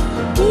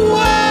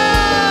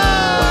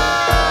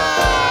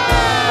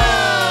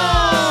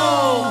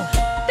 Wow!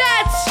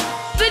 That's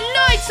the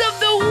Knights of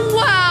the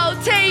Wow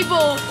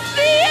table.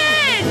 The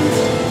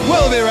end.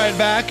 We'll be right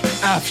back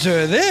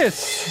after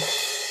this.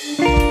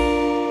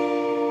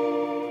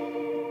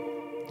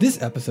 This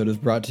episode is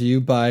brought to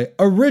you by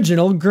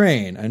Original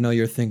Grain. I know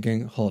you're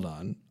thinking, hold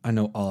on, I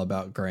know all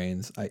about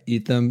grains. I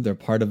eat them, they're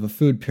part of a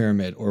food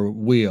pyramid or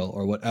wheel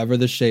or whatever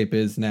the shape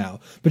is now.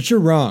 But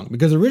you're wrong,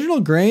 because Original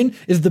Grain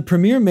is the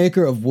premier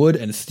maker of wood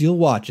and steel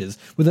watches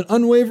with an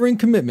unwavering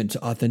commitment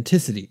to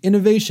authenticity,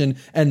 innovation,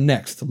 and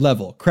next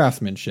level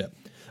craftsmanship.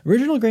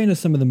 Original Grain has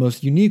some of the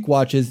most unique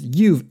watches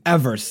you've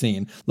ever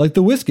seen, like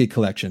the Whiskey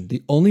Collection,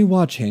 the only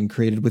watch hand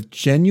created with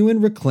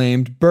genuine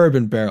reclaimed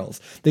bourbon barrels.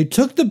 They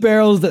took the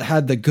barrels that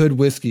had the good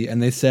whiskey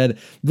and they said,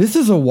 this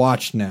is a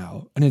watch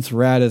now, and it's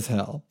rad as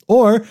hell.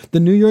 Or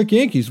the New York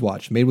Yankees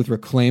watch, made with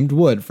reclaimed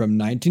wood from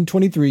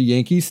 1923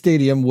 Yankee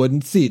Stadium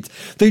wooden seats.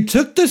 They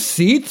took the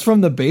seats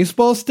from the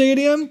baseball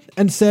stadium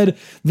and said,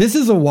 this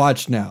is a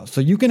watch now,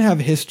 so you can have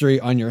history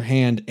on your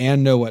hand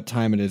and know what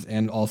time it is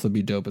and also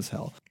be dope as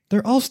hell.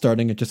 They're all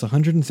starting at just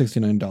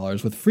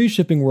 $169 with free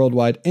shipping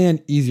worldwide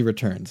and easy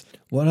returns.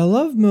 What I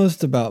love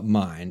most about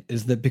mine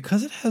is that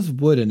because it has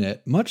wood in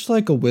it, much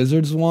like a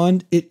wizard's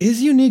wand, it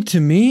is unique to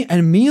me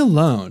and me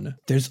alone.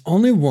 There's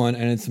only one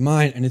and it's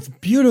mine and it's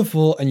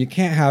beautiful and you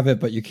can't have it,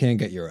 but you can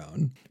get your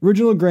own.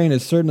 Original Grain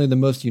is certainly the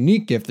most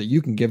unique gift that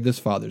you can give this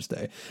Father's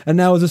Day. And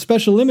now as a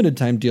special limited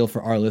time deal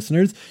for our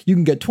listeners, you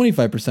can get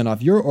 25%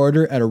 off your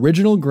order at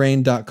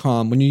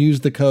originalgrain.com when you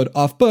use the code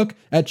OFFBOOK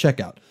at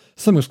checkout.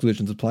 Some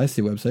exclusions apply.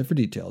 See website for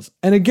details.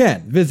 And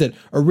again, visit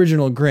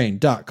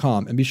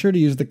originalgrain.com and be sure to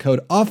use the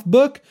code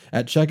OFFBOOK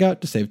at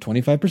checkout to save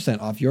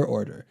 25% off your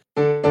order.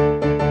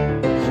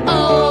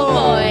 Oh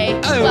boy,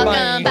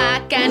 welcome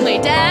back and we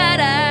did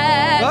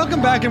it.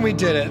 Welcome back and we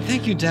did it.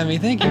 Thank you, Demi.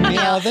 Thank you,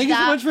 Neil. Thank you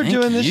so much for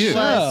doing this you.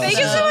 show. Thank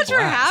you so much for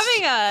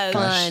having us.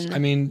 Fun. I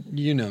mean,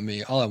 you know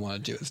me. All I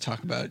want to do is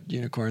talk about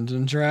unicorns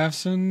and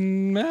giraffes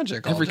and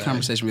magic all Every day.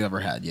 conversation we've ever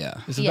had, yeah.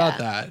 It's Yeah. about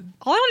that.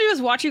 All I want to do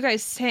is watch you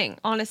guys sing,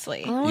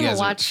 honestly. I You want to guys are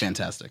watch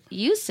fantastic.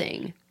 you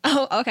sing.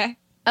 Oh, okay.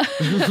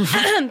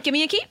 Give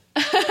me a key.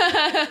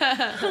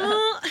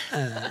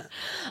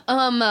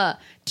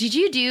 Did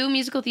you do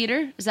musical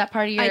theater? Is that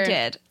part of your? I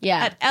did.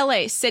 Yeah. At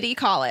LA City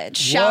College.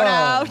 Shout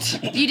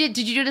out. You did?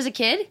 Did you do it as a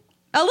kid?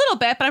 A little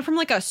bit, but I'm from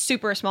like a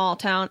super small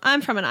town.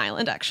 I'm from an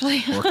island,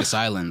 actually. Orcas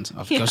Island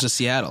off the coast of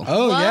Seattle.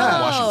 Oh,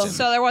 yeah. Washington.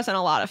 So there wasn't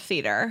a lot of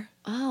theater.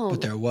 Oh,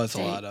 But there was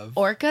a lot of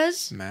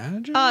orcas.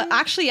 magic.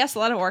 Actually, yes, a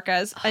lot of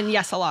orcas, and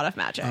yes, a lot of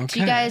magic. Do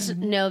you guys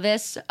know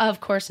this? Of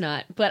course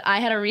not. But I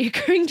had a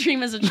recurring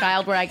dream as a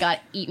child where I got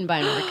eaten by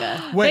an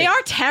orca. Wait, They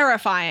are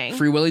terrifying.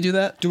 Free Willy do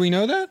that? do we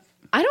know that?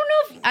 I don't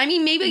know. I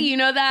mean, maybe you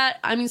know that.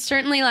 I mean,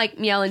 certainly like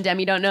Miel and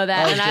Demi don't know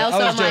that. And I also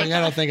I am was joking. like,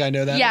 I don't think I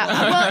know that. yeah.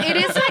 Well,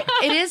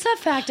 it is a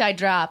fact I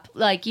drop.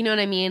 Like, you know what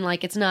I mean?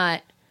 Like, it's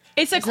not.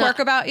 It's a quirk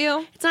about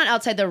you. It's not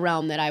outside the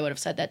realm that I would have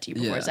said that to you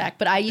before, Yeah. Zach.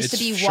 But I used to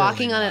It's be surely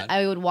walking on not.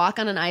 I would walk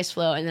on an ice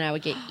floe, and then I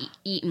would get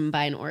eaten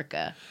by an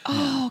orca.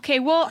 Oh, okay.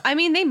 Well, I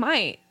mean, they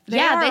might.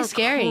 Yeah, are they're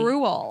scary.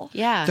 Cruel.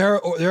 Yeah. There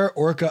are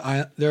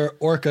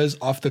orcas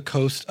off the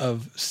coast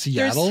of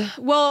Seattle.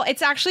 Well,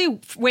 it's actually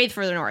way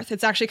further north.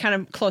 It's actually kind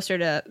of closer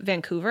to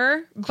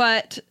Vancouver,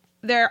 but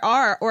there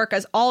are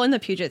orcas all in the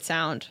Puget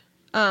Sound.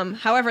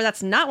 However,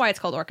 that's not why it's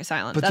called Orcas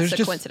Island. But That's there's a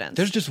just, coincidence.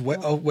 There's just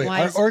oh wait,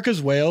 Why are is-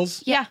 orcas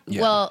whales? Yeah.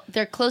 Yeah. Well,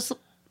 they're close.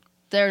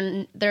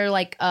 They're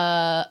like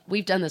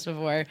we've done this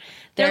before.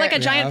 They're like a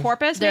giant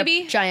porpoise, they're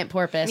maybe. giant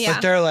porpoise. Yeah.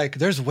 But they're like,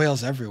 there's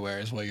whales everywhere,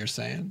 is what you're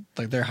saying.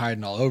 Like they're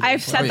hiding all over.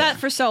 I've the said place. that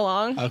for so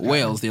long. Okay.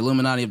 Whales, the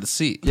Illuminati of the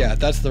sea. Yeah,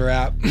 that's the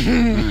rap.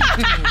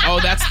 Oh,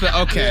 that's the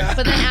okay.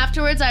 But then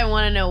afterwards, I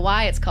want to know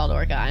why it's called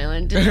Orca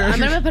Island. I'm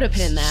gonna put a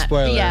pin in that.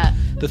 Spoiler. But yeah.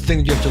 The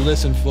thing you have to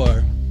listen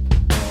for.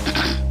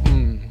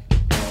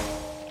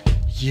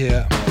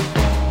 Yeah.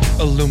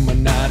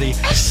 Illuminati.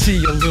 See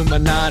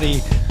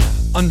Illuminati.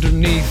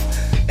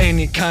 Underneath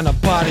any kind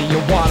of body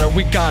of water,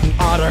 we got an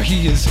otter.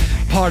 He is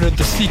part of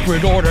the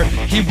secret order.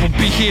 He will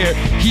be here.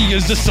 He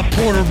is a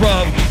supporter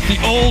of the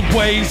old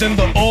ways and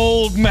the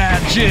old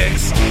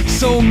magics.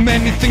 So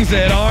many things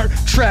that aren't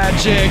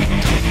tragic.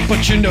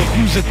 But you know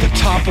who's at the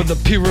top of the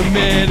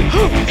pyramid?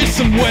 It's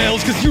some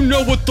whales, cause you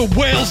know what the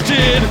whales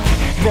did.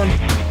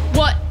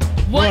 What?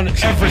 Run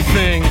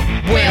everything.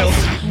 Whales,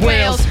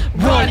 whales,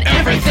 run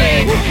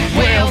everything.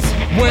 Whales,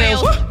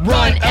 whales,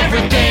 run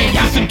everything.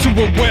 Listen to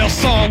a whale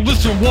song,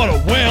 listen what a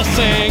whale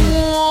sing.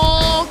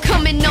 Oh,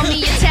 coming on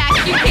the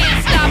attack. You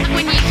can't stop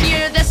when you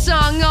hear the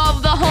song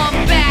of the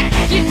humpback.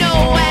 You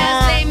know,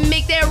 as they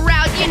make their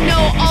route, you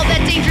know all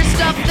that dangerous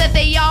stuff that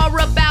they are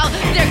about.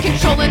 They're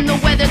controlling the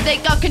weather, they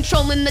got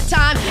controlling the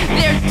time.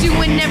 They're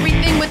doing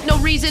everything with no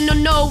reason or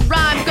no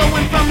rhyme.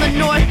 Going from the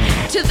north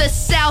to the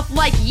south,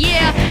 like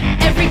yeah.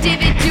 Every day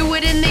they do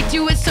it and they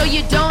do it so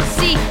you don't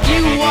see.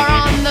 You are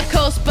on the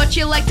coast, but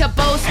you like to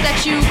boast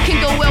that you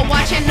can go whale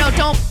watching. No,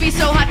 don't be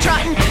so hot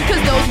trotting,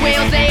 cause those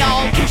whales, they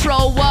all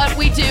control what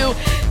we do.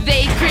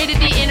 They created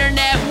the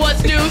internet,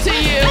 what's new to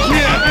you?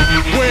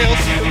 Yeah, whales,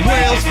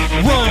 whales,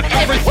 run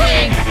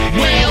everything.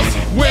 Whales,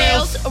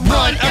 whales,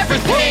 run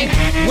everything.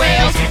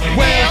 Whales,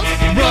 whales,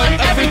 run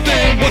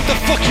everything. What the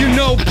fuck you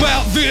know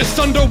about this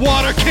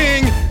underwater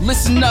king?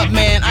 Listen up,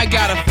 man, I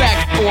got a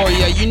fact for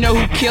ya. You know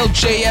who killed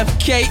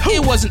JFK?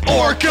 It wasn't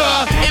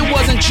Orca. It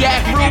wasn't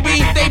Jack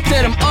Ruby. They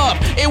set him up.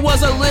 It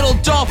was a little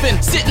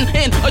dolphin sitting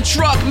in a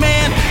truck,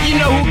 man. You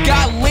know who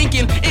got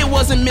Lincoln? It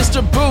wasn't Mr.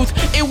 Booth.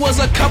 It was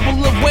a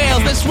couple of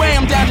whales that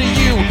swam down to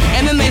you,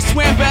 and then they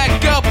swam back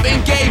up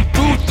and gave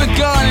Booth the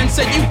gun and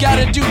said, you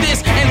gotta do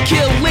this and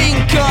kill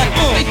Lincoln.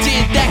 They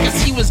did that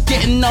cause he was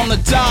getting on the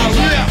dollar.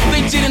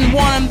 They didn't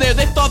want him there.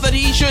 They thought that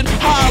he should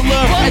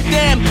holler at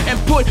them and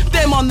put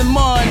them on the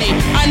money.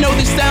 I know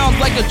this sounds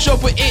like a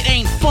joke, but it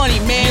ain't funny,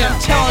 man. I'm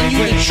telling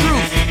you the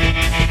truth.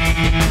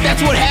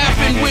 That's what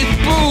happened with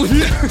Booth.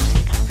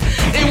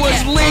 It was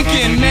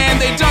Lincoln, man.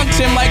 They dunked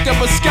him like a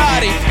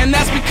biscotti, and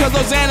that's because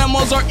those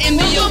animals are in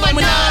the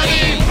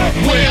Illuminati.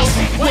 Whales,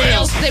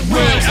 whales, they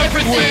run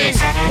everything.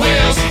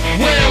 Whales,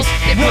 whales,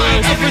 they run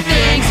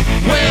everything.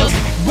 Whales,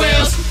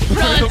 whales,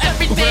 run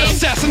everything.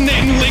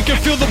 Assassinating Lincoln,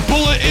 feel the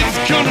bullet, it's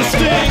gonna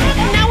sting.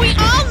 Now we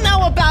all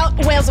know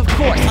about whales, of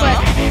course, but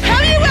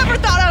have you ever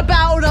thought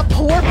about a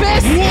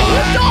porpoise?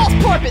 A Gall's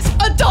porpoise,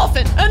 a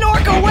dolphin, an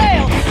orca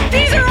whale.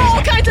 These are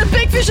all kinds of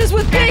big fishes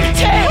with big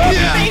tails.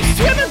 Yeah. They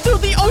swimming through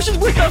the oceans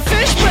with the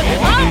fish, but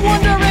I'm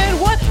wondering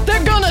what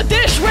they're gonna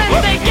dish when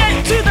they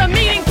get to the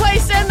meeting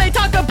place and they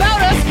talk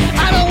about us.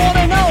 I don't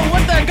wanna know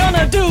what they're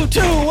gonna do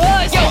to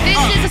us. Yo, this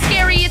is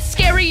it's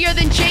scarier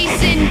than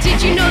Jason.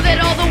 Did you know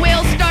that all the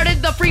whales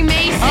started the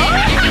Freemason?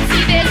 You can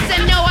see this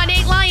and no, I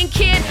ain't lying,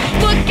 kid.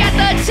 Look at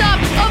the top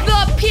of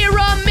the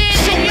pyramid.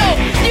 And yo,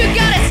 you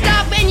gotta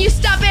stop and you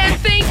stop and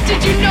think.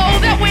 Did you know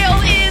that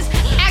whale is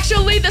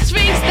actually the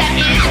Sphinx? That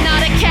is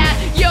not a cat.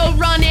 Yo,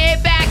 run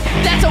it back.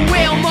 That's a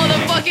whale,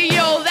 motherfucker.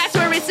 Yo, that's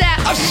where it's at.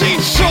 I've seen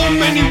so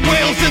many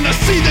whales and I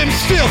see them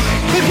still.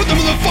 They put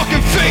them in the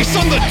fucking face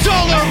on the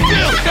dollar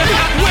bill.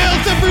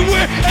 Whales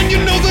everywhere, and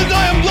you know that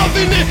I am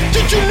loving it.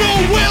 Did you know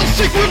whales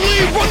secretly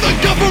run the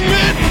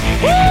government?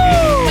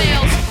 Woo!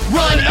 Whales,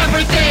 Run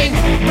everything.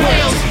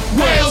 Whales,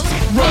 whales,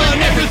 run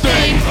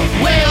everything.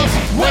 Whales,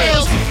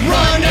 whales,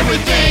 run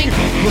everything.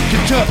 Look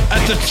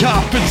at the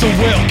top, it's a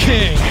whale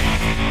king.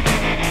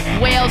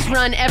 whales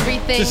run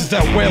everything. This is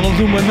that whale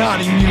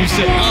Illuminati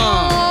music.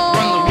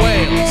 Run the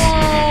whales.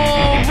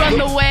 Oh, run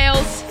the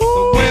whales.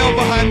 The whale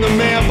behind the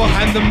man,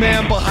 behind the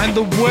man, behind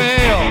the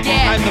whale.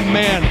 Yeah. Behind the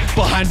man,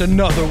 behind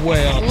another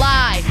whale.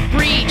 Lie,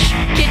 breach,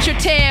 get your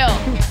tail.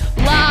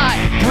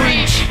 Lie,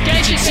 breach,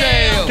 get your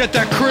tail. Get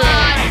that crib.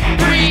 Lie,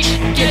 breach,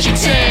 get your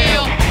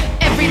tail.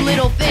 Every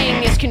little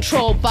thing is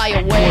controlled by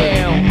a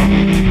whale.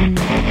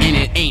 And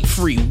it ain't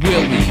free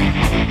willy.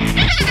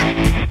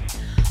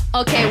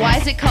 Okay, why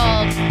is it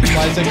called?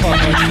 Why is it called?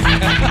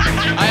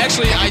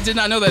 I did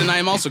not know that, and I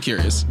am also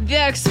curious.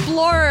 The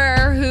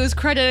explorer who's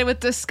credited with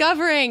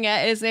discovering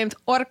it is named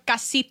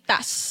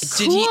Orcasitas.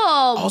 Did he Cool.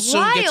 also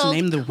Wild get to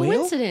name the whale?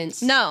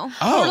 coincidence. No,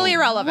 Oh. totally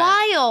irrelevant.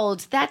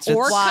 Wild. That's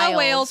Orca wild.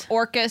 whales,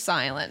 Orcas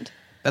Island.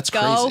 That's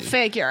Go crazy.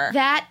 figure.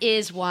 That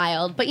is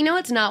wild. But you know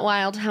what's not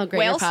wild? How great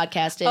Whales? our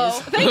podcast is. Oh,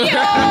 thank you.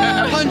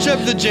 Punch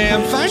up the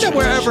jam. Find out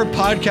wherever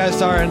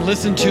podcasts are and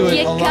listen to it.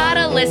 You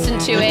gotta listen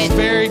to It's it.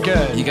 very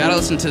good. You gotta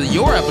listen to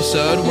your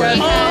episode where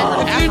you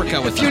covered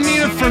Africa with If you us. need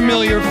a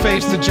familiar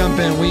face to jump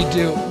in, we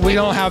do. We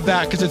don't have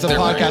that because it's a They're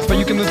podcast, right. but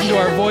you can listen to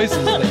our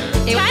voices there. It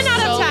 10 was out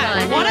of so 10.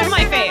 fun. One of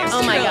my faves.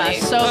 Oh my really. gosh,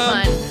 so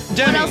fun.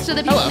 Demi. What else do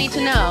the people Hello. need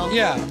to know?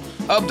 Yeah.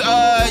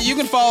 You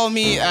can follow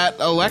me at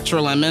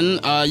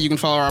ElectroLemon. You can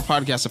follow our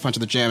podcast, A Punch of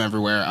the Jam,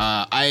 everywhere.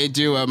 I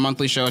do a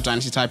monthly show at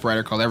Dynasty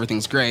Typewriter called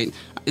Everything's Great.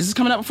 Is this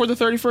coming out before the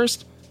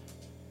 31st?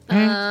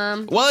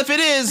 Well, if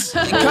it is,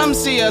 come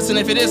see us, and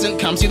if it isn't,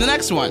 come see the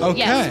next one. Okay.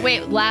 Yes,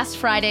 wait, last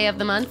Friday of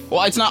the month?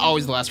 Well, it's not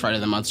always the last Friday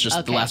of the month, it's just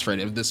the Okay. last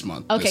Friday of this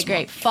month. Okay, this great.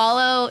 month.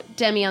 Follow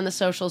Demi on the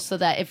socials so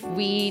that if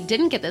we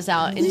didn't get this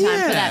out in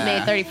time for that May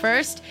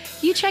 31st,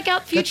 you check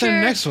out future. That's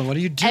our next one. What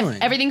are you doing?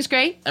 Everything's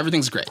great?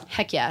 Everything's great.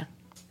 Heck yeah.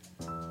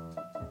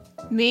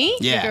 Me?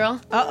 Yeah.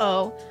 Girl.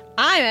 Uh-oh.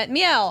 I'm at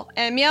Miel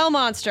and Miel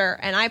Monster,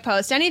 and I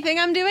post anything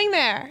I'm doing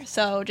there.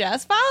 So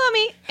just follow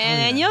me,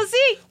 and you'll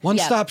see.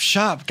 One-stop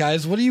shop,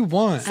 guys. What do you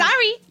want?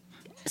 Sorry.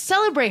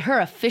 Celebrate her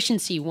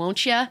efficiency,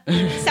 won't ya?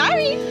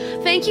 Sorry.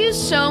 Thank you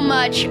so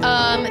much.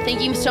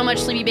 Thank you so much,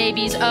 Sleepy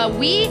Babies.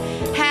 We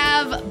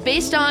have,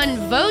 based on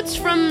votes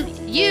from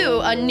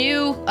you, a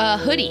new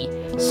hoodie.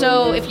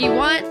 So if you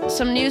want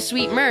some new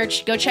sweet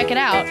merch, go check it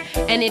out.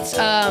 And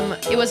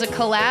it was a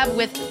collab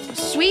with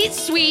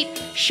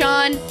sweet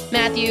Sean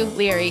Matthew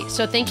Leary.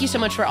 So thank you so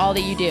much for all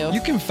that you do.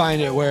 You can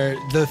find it where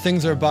the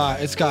things are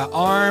bought. It's got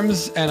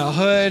arms and a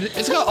hood.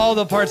 It's got all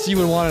the parts you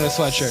would want in a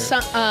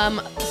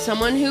sweatshirt.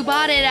 Someone who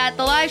bought it at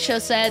the live show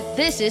said,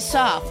 "This is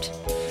soft."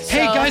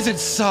 Hey So- guys,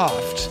 it's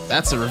soft.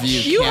 That's a review.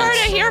 You Can't- heard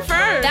it here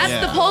first. That's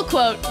Yeah. the poll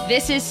quote.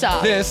 This is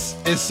soft. This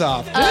is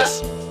soft.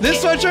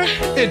 This sweatshirt,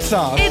 it's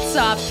soft. It's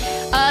soft.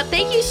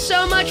 Thank you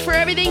so much for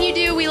everything you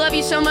do. We love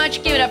you so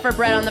much. Give it up for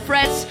Brett on the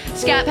frets,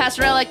 Scott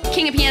Pastorella,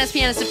 King of Pianists,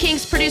 Pianist of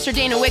Kings, producer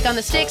Dana Wick on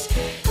the sticks.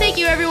 Thank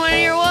you, everyone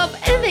in your wolf,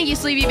 and thank you,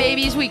 Sleepy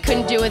Babies. We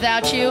couldn't do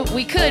without you.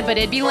 We could, but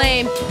it'd be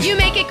lame. You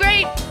make it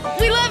great.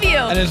 We love you.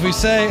 And as we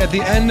say at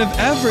the end of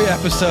every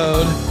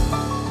episode,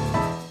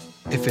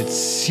 if it's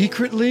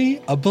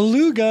secretly a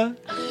beluga.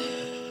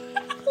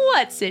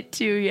 What's it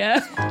to ya?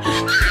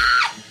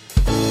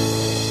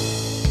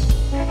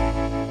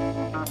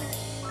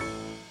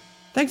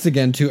 Thanks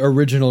again to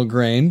Original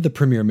Grain, the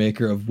premier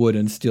maker of wood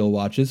and steel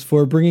watches,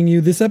 for bringing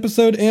you this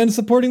episode and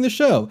supporting the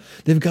show.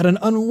 They've got an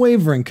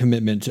unwavering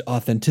commitment to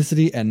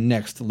authenticity and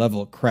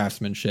next-level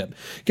craftsmanship.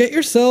 Get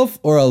yourself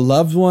or a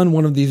loved one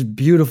of these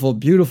beautiful,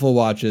 beautiful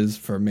watches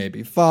for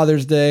maybe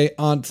Father's Day,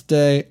 Aunt's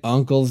Day,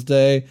 Uncle's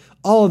Day,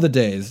 all of the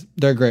days.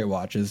 They're great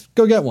watches.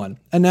 Go get one.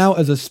 And now,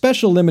 as a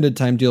special limited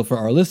time deal for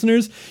our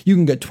listeners, you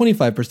can get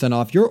 25%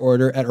 off your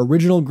order at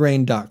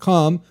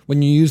originalgrain.com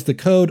when you use the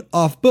code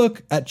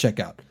OFFBOOK at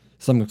checkout.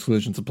 Some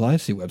exclusions apply.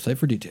 See website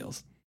for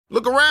details.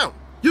 Look around.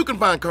 You can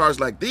find cars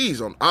like these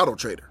on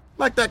AutoTrader,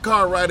 like that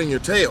car right in your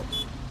tail.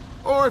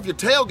 Or if you're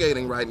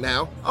tailgating right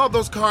now, all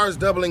those cars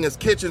doubling as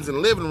kitchens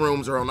and living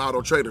rooms are on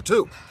AutoTrader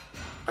too.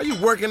 Are you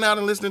working out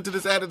and listening to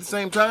this ad at the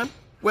same time?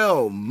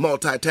 Well,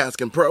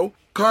 multitasking pro,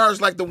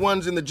 cars like the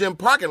ones in the gym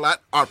parking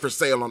lot are for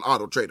sale on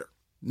AutoTrader.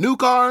 New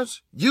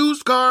cars,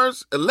 used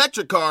cars,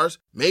 electric cars,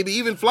 maybe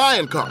even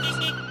flying cars.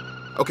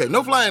 Okay,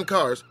 no flying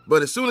cars,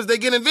 but as soon as they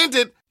get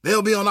invented,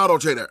 they'll be on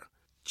AutoTrader.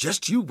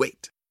 Just you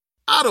wait.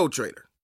 AutoTrader.